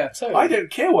character. Yeah, totally. I don't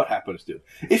care what happens to him.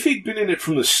 If he'd been in it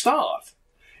from the start,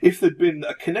 if there'd been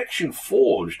a connection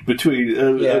forged between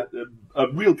a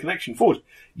real connection forged,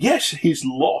 yes, his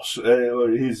loss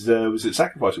or his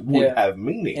sacrifice would have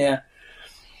meaning. Yeah,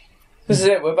 this is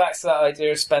it. We're back to that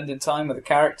idea of spending time with the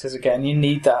characters again. You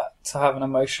need that to have an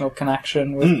emotional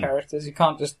connection with characters. You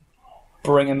can't just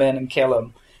bring them in and kill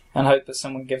them and hope that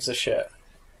someone gives a shit.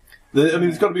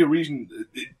 There's got to be a reason.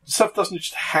 Stuff doesn't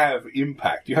just have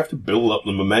impact. You have to build up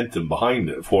the momentum behind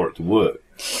it for it to work.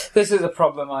 This is a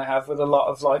problem I have with a lot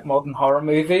of modern horror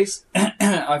movies.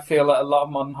 I feel that a lot of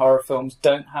modern horror films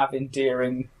don't have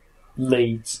endearing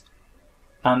leads,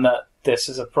 and that this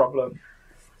is a problem.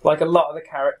 Like, a lot of the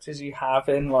characters you have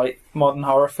in modern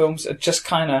horror films are just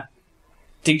kind of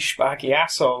douchebaggy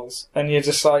assholes, and you're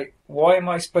just like, why am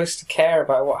I supposed to care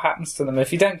about what happens to them?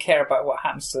 If you don't care about what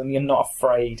happens to them, you're not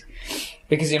afraid,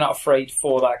 because you're not afraid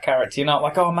for that character. You're not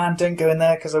like, oh man, don't go in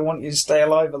there because I want you to stay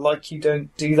alive. I like you,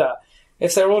 don't do that.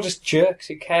 If they're all just jerks,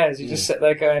 who cares? You just sit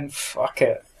there going, fuck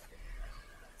it.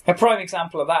 A prime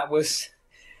example of that was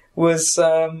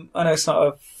I know it's not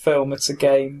a film, it's a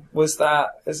game,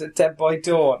 is it Dead by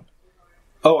Dawn?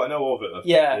 Oh, I know of it.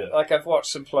 Yeah, I've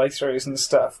watched some playthroughs and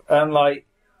stuff, and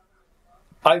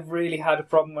I really had a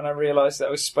problem when I realised that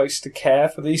I was supposed to care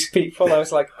for these people. I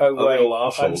was like, oh wait,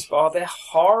 they're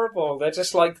horrible. They're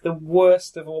just like the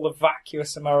worst of all the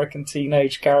vacuous American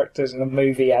teenage characters in a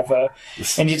movie ever.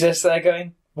 And you're just there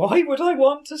going, why would I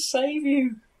want to save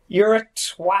you? You're a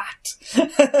twat.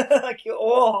 You're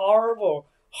all horrible,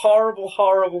 horrible,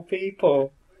 horrible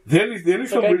people. The only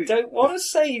film I don't want to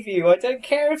save you. I don't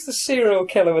care if the serial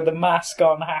killer with the mask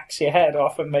on hacks your head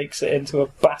off and makes it into a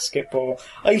basketball.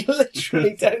 I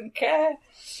literally don't care.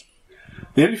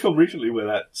 The only film recently where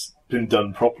that's been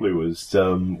done properly was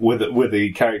where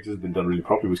the characters have been done really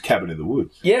properly was Cabin in the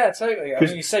Woods. Yeah, totally. I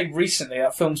mean, you say recently,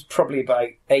 that film's probably about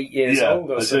 8 years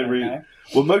old or something now.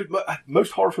 Well,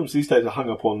 most horror films these days are hung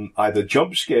up on either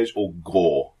jump scares or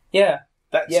gore. Yeah.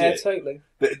 That's it. Yeah, totally.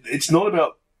 It's not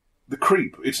about the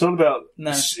creep. It's not about.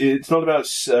 No. It's not about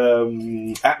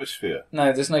atmosphere.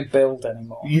 No, there's no build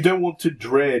anymore. You don't want to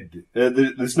dread.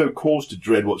 There's no cause to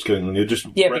dread what's going on. You're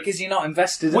just because you're not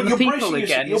invested in the people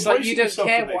again. It's like you don't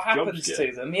care what happens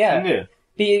to them. Yeah.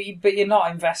 But you're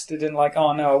not invested in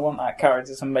oh no, I want that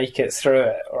character to make it through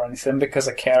it or anything because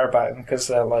I care about them because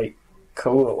they're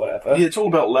cool or whatever. Yeah, it's all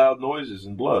about loud noises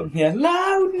and blood. Yeah,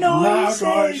 loud noises.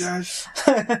 Loud noises.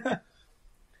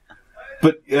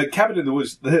 But Cabin in the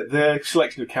Woods, their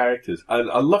selection of characters,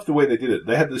 I love the way they did it.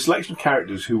 They had the selection of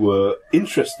characters who were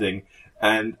interesting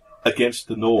and against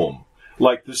the norm.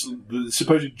 Like the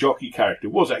supposed jockey character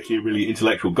was actually a really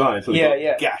intellectual guy until he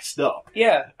got gassed up.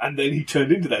 Yeah. And then he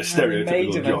turned into that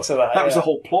stereotypical jockey. That was the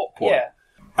whole plot point. Yeah.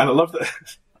 And I love that.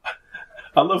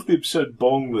 I love the absurd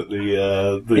bong that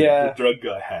the drug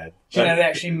guy had. Do you know they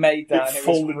actually made that, and it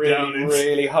was really,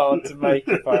 really hard to make.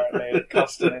 Apparently, it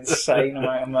cost an insane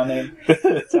amount of money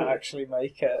to actually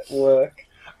make it work.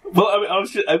 Well, I mean,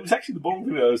 it was actually the bong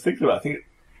thing that I was thinking about. I think,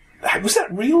 was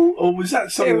that real, or was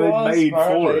that something they made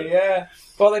for it? Yeah.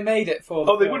 Well, they made it for.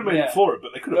 They would have made it for it,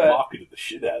 but they could have marketed the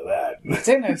shit out of that. I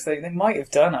don't know if they might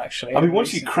have done actually. I mean,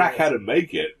 once you crack how to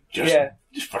make it, just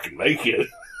fucking make it.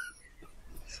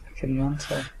 It's fucking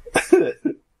mental.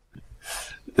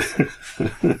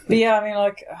 But yeah, I mean,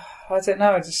 like, I don't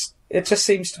know. It just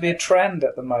seems to be a trend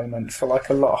at the moment for like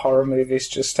a lot of horror movies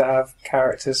just to have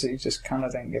characters that you just kind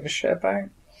of don't give a shit about.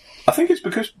 I think it's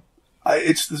because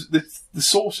it's the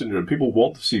Saw syndrome. People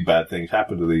want to see bad things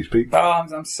happen to these people. Oh,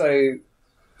 I'm so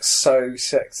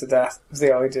sick to death of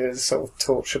the idea of sort of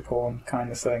torture porn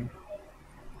kind of thing.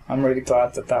 I'm really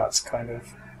glad that that's kind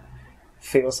of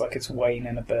feels like it's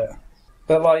waning a bit.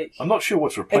 But like, I'm not sure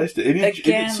what's replaced it. It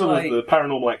is sort of the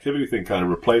Paranormal Activity thing kind of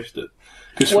replaced it.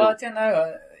 Well, I don't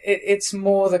know. It's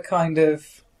more the kind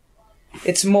of...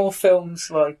 It's more films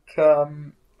like...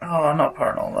 not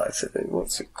Paranormal Activity.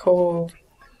 What's it called?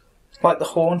 Like The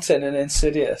Haunting and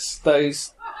Insidious.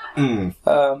 Those kind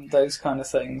of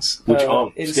things. Which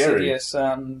aren't Insidious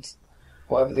scary. And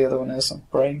whatever the other one is. My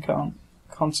brain can't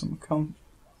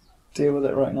deal with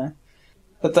it right now.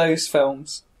 But those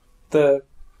films, the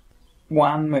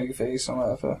Wan movies or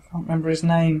whatever, I can't remember his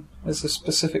name. There's a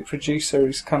specific producer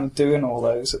who's kind of doing all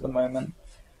those at the moment.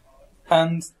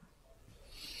 And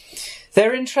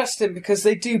they're interesting because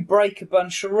they do break a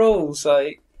bunch of rules.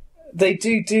 Like, they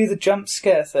do the jump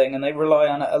scare thing and they rely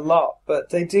on it a lot, but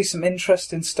they do some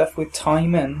interesting stuff with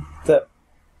timing that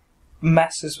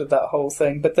messes with that whole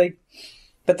thing. But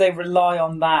they rely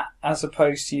on that as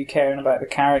opposed to you caring about the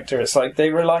character. It's like they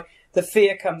rely... The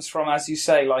fear comes from, as you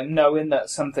say, like knowing that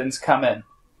something's coming.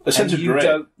 A sense of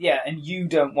dread. And you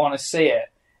don't want to see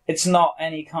it. It's not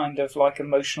any kind of like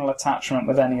emotional attachment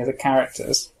with any of the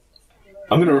characters.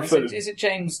 I'm going to refer to... Is it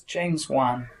James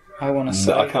Wan? I want to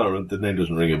say. I can't remember. The name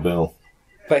doesn't ring a bell.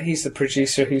 But he's the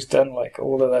producer who's done like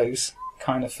all of those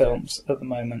kind of films at the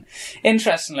moment.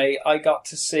 Interestingly, I got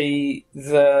to see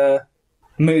the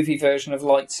movie version of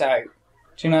Lights Out.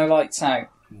 Do you know Lights Out?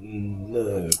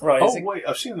 No. Right. Wait,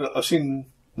 I've seen.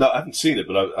 No, I haven't seen it,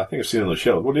 but I think I've seen it on the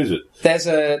shelf. What is it?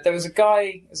 There was a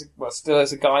guy. Still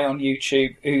there's a guy on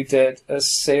YouTube who did a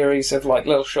series of like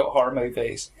little short horror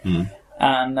movies,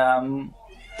 and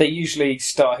they usually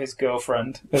star his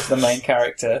girlfriend as the main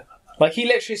character. Like he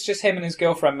literally, it's just him and his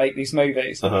girlfriend make these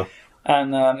movies,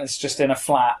 and it's just in a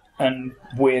flat, and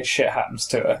weird shit happens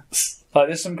to her. Like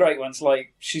there's some great ones.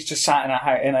 Like she's just sat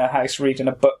in her house reading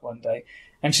a book one day.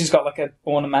 And she's got like an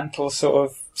ornamental sort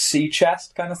of sea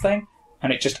chest kind of thing.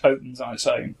 And it just opens on its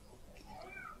own.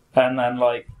 And then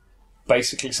like,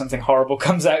 basically something horrible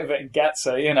comes out of it and gets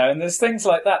her, you know. And there's things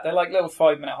like that. They're like little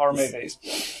 5-minute horror movies.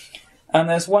 And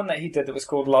there's one that he did that was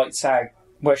called Lights Out,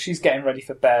 where she's getting ready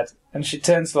for bed. And she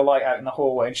turns the light out in the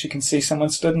hallway and she can see someone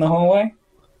stood in the hallway.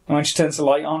 And when she turns the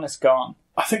light on, it's gone.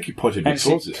 I think you pointed me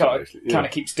towards it. Kind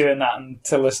of keeps doing that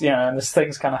until this, you know, and this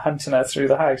thing's kind of hunting her through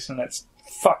the house, and it's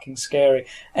fucking scary.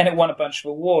 And it won a bunch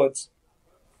of awards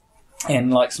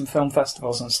in like some film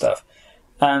festivals and stuff.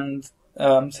 And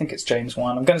I think it's James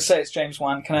Wan. I'm going to say it's James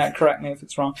Wan. Can I correct me if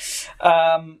it's wrong?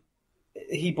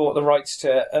 He bought the rights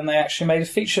to it, and they actually made a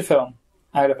feature film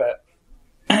out of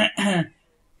it.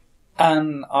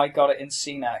 And I got it in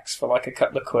CNEX for like a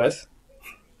couple of quid,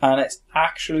 and it's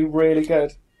actually really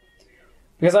good.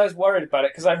 Because I was worried about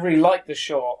it, because I really liked the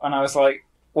short, and I was like,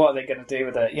 what are they going to do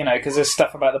with it? You know, because there's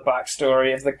stuff about the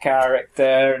backstory of the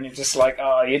character, and you're just like,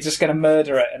 oh, you're just going to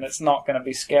murder it, and it's not going to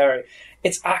be scary.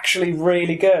 It's actually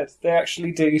really good. They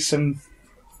actually do some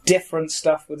different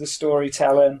stuff with the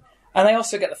storytelling, and they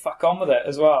also get the fuck on with it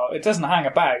as well. It doesn't hang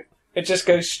about. It just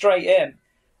goes straight in.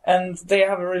 And they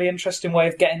have a really interesting way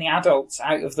of getting the adults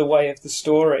out of the way of the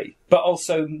story, but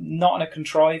also not in a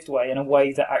contrived way, in a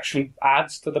way that actually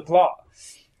adds to the plot.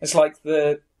 It's like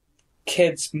the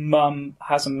kid's mum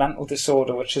has a mental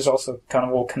disorder, which is also kind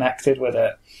of all connected with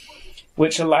it,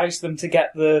 which allows them to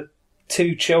get the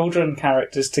two children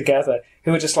characters together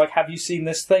who are just like, have you seen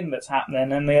this thing that's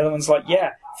happening? And the other one's like,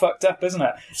 yeah, fucked up, isn't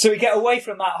it? So we get away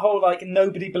from that whole, like,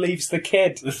 nobody believes the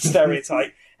kid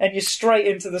stereotype. And you're straight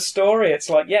into the story. It's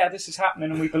like, yeah, this is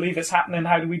happening and we believe it's happening.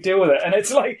 How do we deal with it? And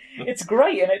it's like, it's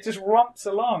great and it just romps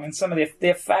along. And some of the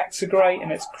effects are great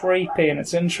and it's creepy and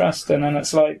it's interesting. And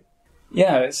it's like,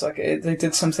 yeah, it's like they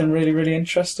did something really, really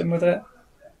interesting with it.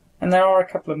 And there are a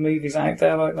couple of movies out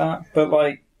there like that. But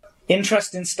like,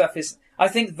 interesting stuff is, I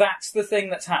think that's the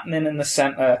thing that's happening in the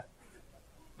centre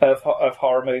of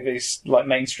horror movies, like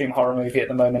mainstream horror movie at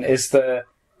the moment, is the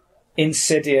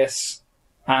Insidious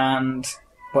and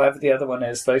whatever the other one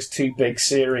is, those two big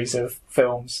series of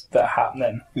films that are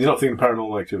happening. You're not thinking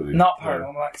Paranormal Activity? Not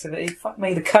Paranormal Activity. Fuck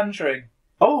me, The Conjuring.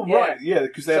 Oh, right, yeah,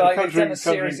 because they had they've done a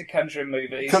series of Conjuring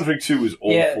movies. Conjuring 2 was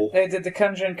awful. Yeah, they did the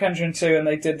Conjuring 2, and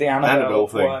they did the Annabelle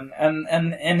thing. one.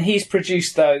 And he's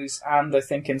produced those, and I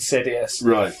think Insidious.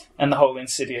 Right. And the whole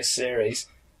Insidious series.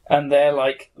 And they're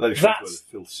like, that's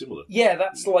feel similar. Yeah,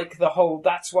 that's like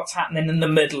that's what's happening in the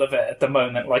middle of it at the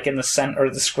moment, like in the centre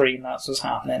of the screen, that's what's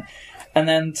happening. And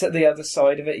then to the other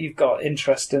side of it, you've got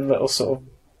interesting little sort of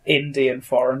indie and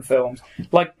foreign films,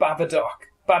 like Babadook.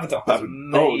 Babadook is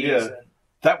amazing. Oh, yeah.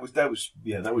 That was.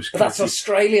 But that's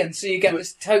Australian, so you get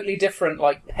this totally different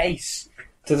like pace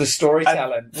to the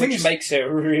storytelling, which makes it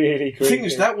really creepy. The thing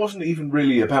is, that wasn't even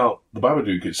really about the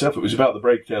Babadook itself. It was about the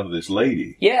breakdown of this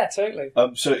lady. Yeah, totally.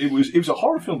 So it was a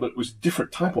horror film, but it was a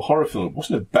different type of horror film. It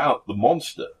wasn't about the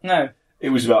monster. No. It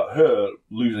was about her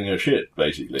losing her shit,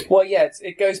 basically. Well, yeah,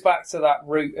 it goes back to that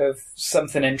root of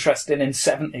something interesting in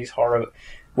 70s horror,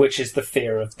 which is the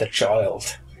fear of the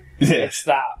child. Yeah. It's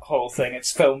that whole thing.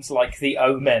 It's films like The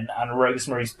Omen and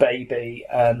Rosemary's Baby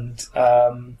and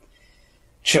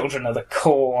Children of the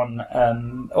Corn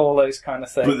and all those kind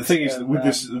of things. But the thing is, with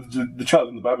the child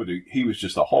in the Babadook, he was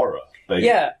just a horror, basically.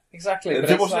 Yeah, exactly.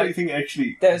 There wasn't anything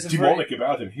actually demonic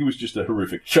about him. He was just a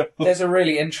horrific child. There's a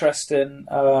really interesting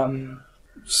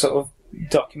sort of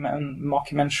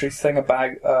mockumentary thing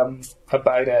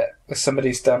about it.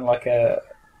 Somebody's done like a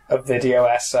video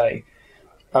essay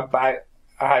about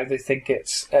how they think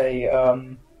it's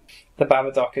the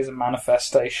Babadook is a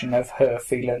manifestation of her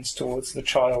feelings towards the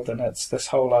child, and it's this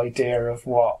whole idea of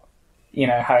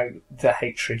how the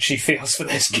hatred she feels for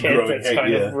this kid that's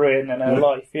kind of ruining her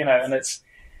life, and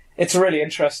it's really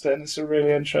interesting. It's a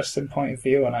really interesting point of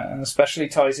view on it, and especially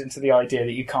ties into the idea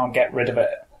that you can't get rid of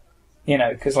it,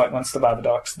 because like once the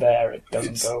Babadook's there, it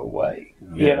doesn't go away,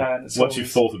 And it's once you've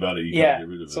thought about it, you can't get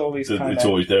rid of it. It's all these it's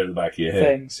always there in the back of your head.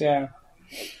 Things, yeah.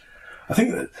 I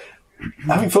think that,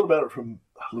 having thought about it from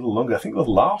a little longer, I think the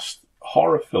last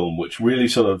horror film which really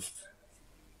sort of,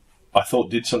 I thought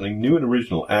did something new and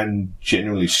original and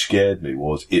genuinely scared me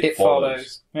was It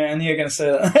Follows. Yeah, I knew you were going to say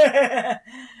that.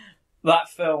 That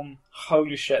film,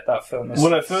 holy shit, that film is...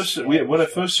 When I first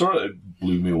saw it, it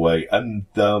blew me away. And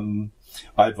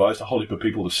I advised a whole heap of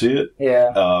people to see it.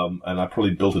 Yeah. And I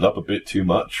probably built it up a bit too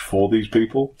much for these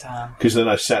people. Damn. Because then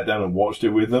I sat down and watched it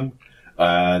with them.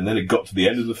 And then it got to the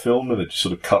end of the film and it just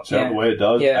sort of cuts out the way it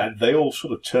does. Yeah. And they all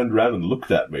sort of turned around and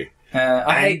looked at me.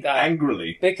 I hate that.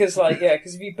 Angrily. Because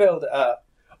if you build it up...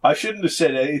 I shouldn't have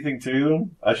said anything to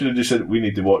them. I should have just said, we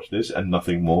need to watch this and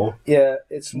nothing more. Yeah,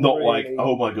 it's not really... like,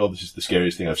 oh my god, this is the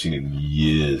scariest thing I've seen in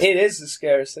years. It is the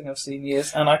scariest thing I've seen in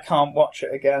years, and I can't watch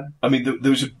it again. I mean,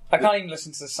 there was I can't even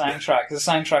listen to the soundtrack, because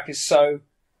the soundtrack is so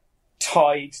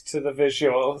tied to the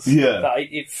visuals. Yeah. That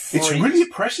it's really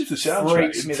impressive, the soundtrack.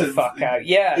 Freaks me the fuck out.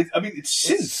 Yeah. It's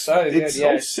synth. It's so good, it's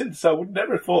all synth, so I would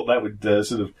never have thought that would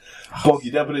sort of bog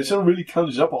you down, but it sort of really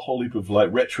conjures up a whole heap of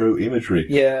like retro imagery.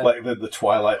 Yeah. Like the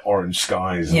Twilight orange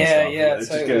skies and stuff. Yeah, it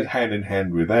just goes hand in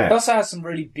hand with that. It also has some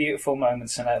really beautiful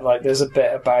moments in it. Like there's a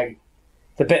bit about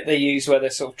the bit they use where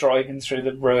they're sort of driving through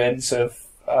the ruins of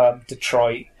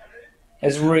Detroit.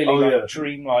 It's really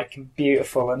dreamlike and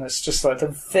beautiful, and it's just like the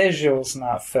visuals in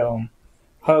that film.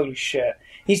 Holy shit!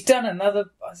 He's done another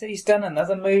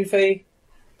movie,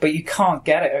 but you can't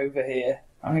get it over here.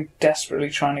 I'm desperately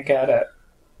trying to get it.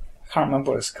 I can't remember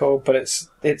what it's called, but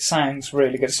it sounds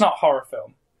really good. It's not a horror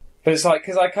film, but it's like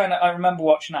because I remember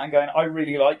watching that and going, I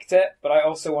really liked it, but I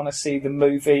also want to see the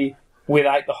movie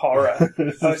without the horror.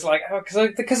 I was like,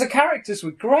 because the characters were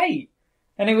great.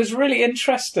 And it was really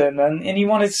interesting, and you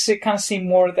wanted to kind of see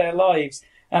more of their lives.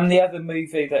 And the other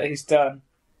movie that he's done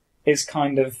is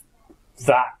kind of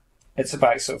that. It's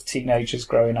about sort of teenagers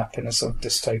growing up in a sort of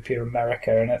dystopia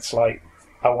America, and it's like,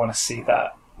 I want to see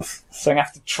that. So I'm going to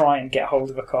have to try and get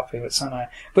hold of a copy of it somehow.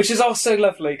 Which is also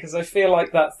lovely, because I feel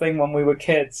like that thing when we were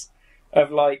kids, of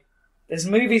like, there's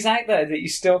movies out there that you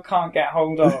still can't get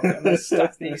hold of, and there's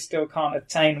stuff that you still can't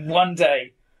obtain. One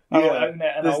day, I'll own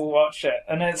it and I'll watch it.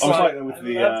 And it's I was like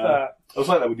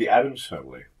that with the Addams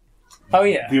Family. Oh,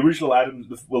 yeah. The original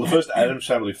the first Addams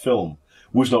Family film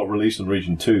was not released in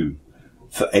Region 2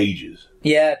 for ages.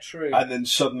 Yeah, true. And then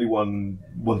suddenly one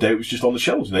day it was just on the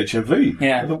shelves in HMV.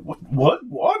 Yeah. I thought, what?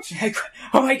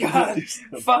 Oh my god!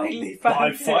 Finally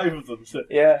found five of them.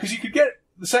 Yeah. Because you could get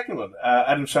the second one,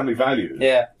 Addams Family Values.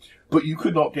 Yeah. But you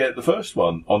could not get the first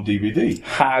one on DVD.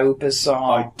 How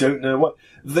bizarre. I don't know what.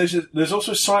 There's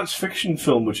also a science fiction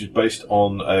film which is based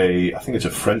on I think it's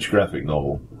a French graphic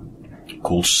novel,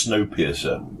 called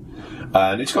Snowpiercer.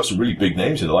 And it's got some really big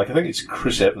names in it. Like, I think it's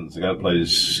Chris Evans, the guy that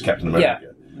plays Captain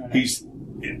America. Yeah. He's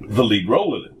the lead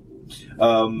role in it.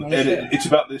 And it's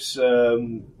about this,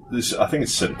 I think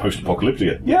it's set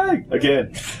post-apocalyptic. Yay!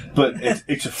 Again. But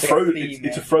it's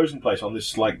a frozen place on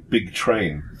this, like, big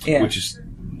train, which is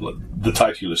the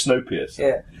titular Snowpiercer.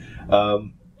 Yeah.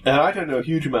 And I don't know a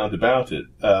huge amount about it,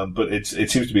 but it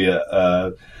seems to be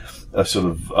a sort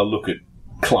of a look at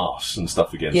class and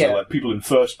stuff again. Yeah. So like people in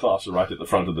first class are right at the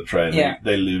front of the train. Yeah.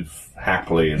 They live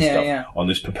happily and stuff on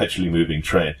this perpetually moving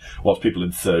train, whilst people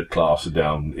in third class are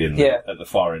down at the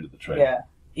far end of the train. Yeah,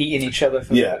 eating each other.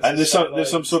 For and there's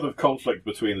some sort of conflict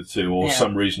between the two, or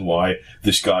some reason why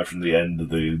this guy from the end of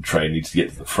the train needs to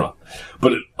get to the front.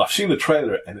 But I've seen the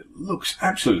trailer and it looks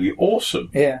absolutely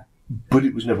awesome. Yeah. But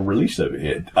it was never released over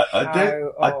here.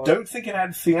 I don't think it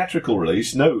had a theatrical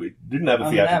release. No, it didn't have a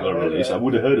theatrical release. I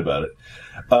would have heard about it.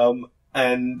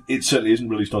 And it certainly isn't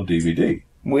released on DVD.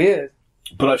 Weird.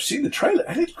 But I've seen the trailer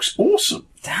and it looks awesome.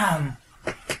 Damn.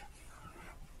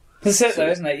 That's it though,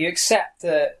 isn't it? You accept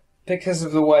that because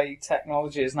of the way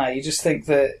technology is now, you just think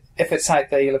that if it's out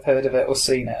there, you'll have heard of it or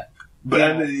seen it.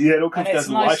 But it all comes down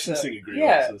to licensing agreements.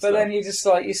 Yeah, and but stuff. then you just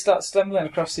you start stumbling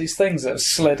across these things that have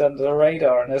slid under the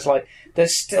radar, and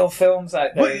there's still films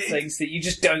out there and things that you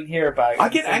just don't hear about. I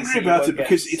get angry about it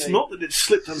because it's not that it's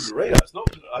slipped under the radar. It's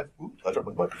not that I dropped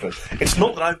my microphone. It's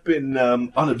not that I've been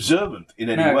unobservant in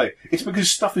any way. It's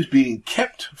because stuff is being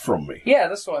kept from me. Yeah,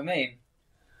 that's what I mean.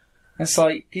 It's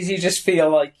because you just feel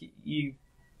like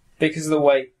because of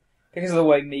the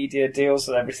way media deals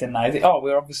with everything now,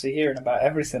 we're obviously hearing about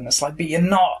everything. It's like, but you're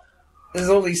not. There's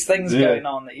all these things going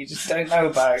on that you just don't know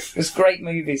about. There's great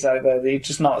movies out there that you're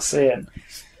just not seeing.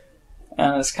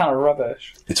 And it's kind of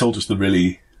rubbish. It's all just the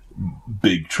really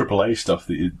big AAA stuff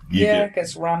that you get. It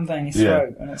gets rammed down your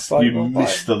throat. And it's like, you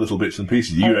miss the little bits and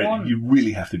pieces. You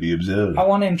really have to be observant. I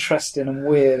want interesting and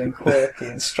weird and quirky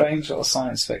and strange little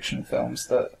science fiction films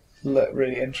that look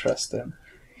really interesting.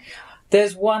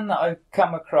 There's one that I've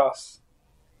come across.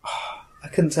 I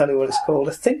couldn't tell you what it's called.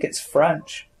 I think it's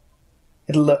French.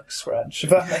 It looks French, if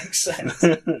that makes sense.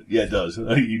 Yeah, it does. You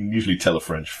can usually tell a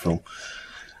French film.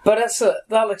 But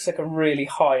that looks like a really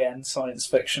high-end science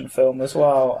fiction film as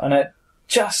well, and it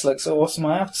just looks awesome.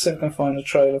 I have to see if I can find a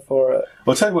trailer for it.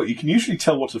 Well, I'll tell you what, you can usually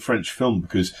tell what's a French film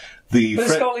because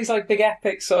it's got these big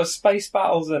epic sort of space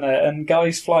battles in it, and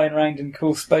guys flying around in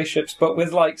cool spaceships, but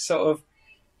with sort of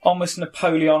almost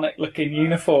Napoleonic-looking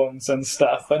uniforms and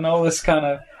stuff, and all this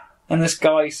and this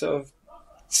guy sort of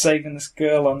saving this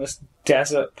girl on this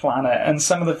desert planet, and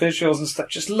some of the visuals and stuff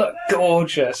just look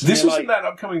gorgeous. This isn't that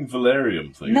upcoming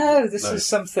Valerium thing? No, this is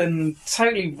something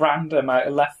totally random out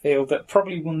of left field that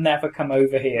probably will never come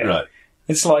over here. Right.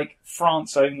 It's like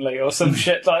France only or some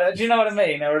shit like that. Do you know what I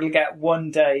mean? Or it'll get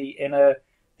one day in a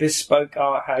bespoke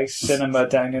art house cinema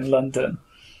down in London.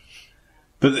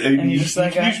 But and you're just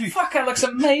usually, fuck, it looks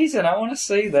amazing. I want to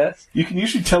see this. You can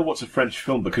usually tell what's a French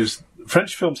film because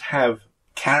French films have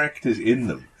characters in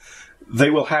them. They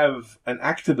will have an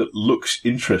actor that looks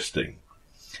interesting.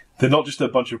 They're not just a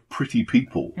bunch of pretty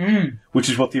people, which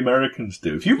is what the Americans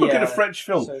do. If you look at a French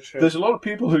film, there's a lot of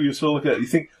people who you sort of look at and you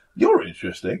think, you're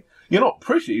interesting. You're not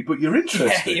pretty, but you're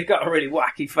interesting. Yeah, you've got a really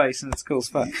wacky face and it's cool as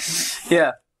fuck.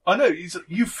 Yeah. I know,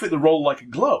 you fit the role like a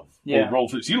glove. Yeah. Or the role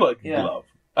fits you like a glove.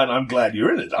 And I'm glad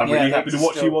you're in it. I'm really happy to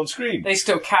watch you on screen. They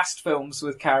still cast films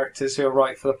with characters who are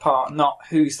right for the part, not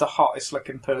who's the hottest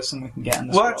looking person we can get in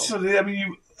this role. Well, I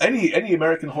mean, any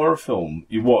American horror film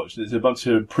you watch, there's a bunch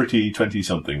of pretty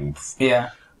 20-somethings.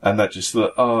 Yeah. And that just,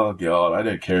 oh God, I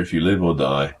don't care if you live or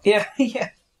die. Yeah,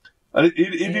 yeah. And it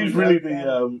is really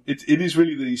it is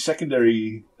really the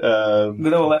secondary,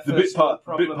 the bit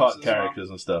part characters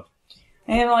and stuff.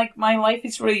 And my life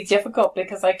is really difficult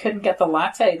because I couldn't get the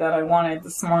latte that I wanted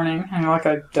this morning. And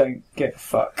I don't give a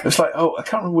fuck. It's like, I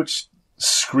can't remember which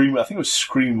Scream, I think it was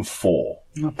Scream 4.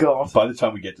 Oh, God. By the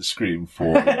time we get to Scream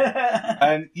 4.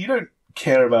 And you don't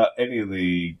care about any of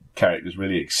the characters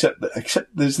really, except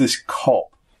there's this cop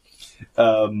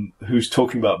who's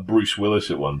talking about Bruce Willis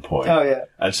at one point. Oh, yeah.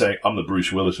 And saying, I'm the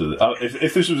Bruce Willis of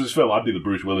if this was his film, I'd be the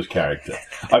Bruce Willis character.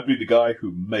 I'd be the guy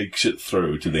who makes it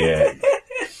through to the end.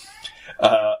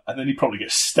 And then he probably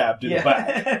gets stabbed in the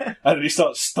back. And then he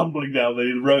starts stumbling down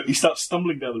the road. He starts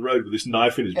stumbling down the road with this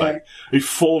knife in his back. He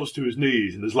falls to his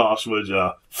knees, and his last words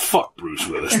are, fuck Bruce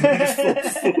Willis. And he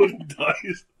just falls and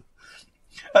dies.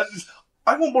 And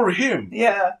I want more of him.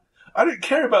 Yeah. I don't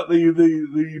care about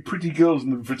the pretty girls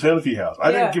in the fraternity house.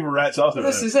 I don't give a rat's ass about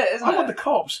This is it, isn't it? I want the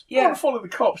cops. Yeah. I want to follow the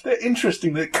cops. They're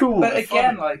interesting. They're cool. But they're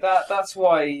again, funny. that's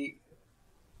why...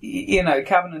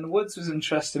 Cabin in the Woods was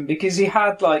interesting because he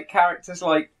had characters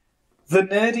like the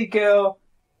nerdy girl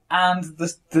and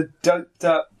the doped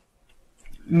up,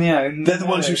 they're the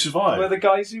ones who survive. Were the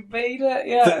guys who made it.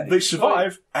 Yeah, they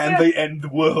survive and they end the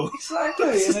world. Exactly,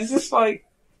 and it's just like,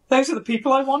 those are the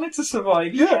people I wanted to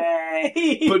survive. Yeah.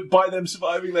 Yay! But by them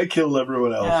surviving, they kill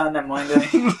everyone else. Ah, never mind.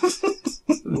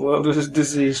 The world was a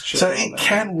disease. So it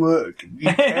can work.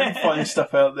 You can find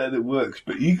stuff out there that works,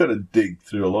 but you got to dig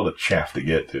through a lot of chaff to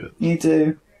get to it. You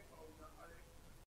do.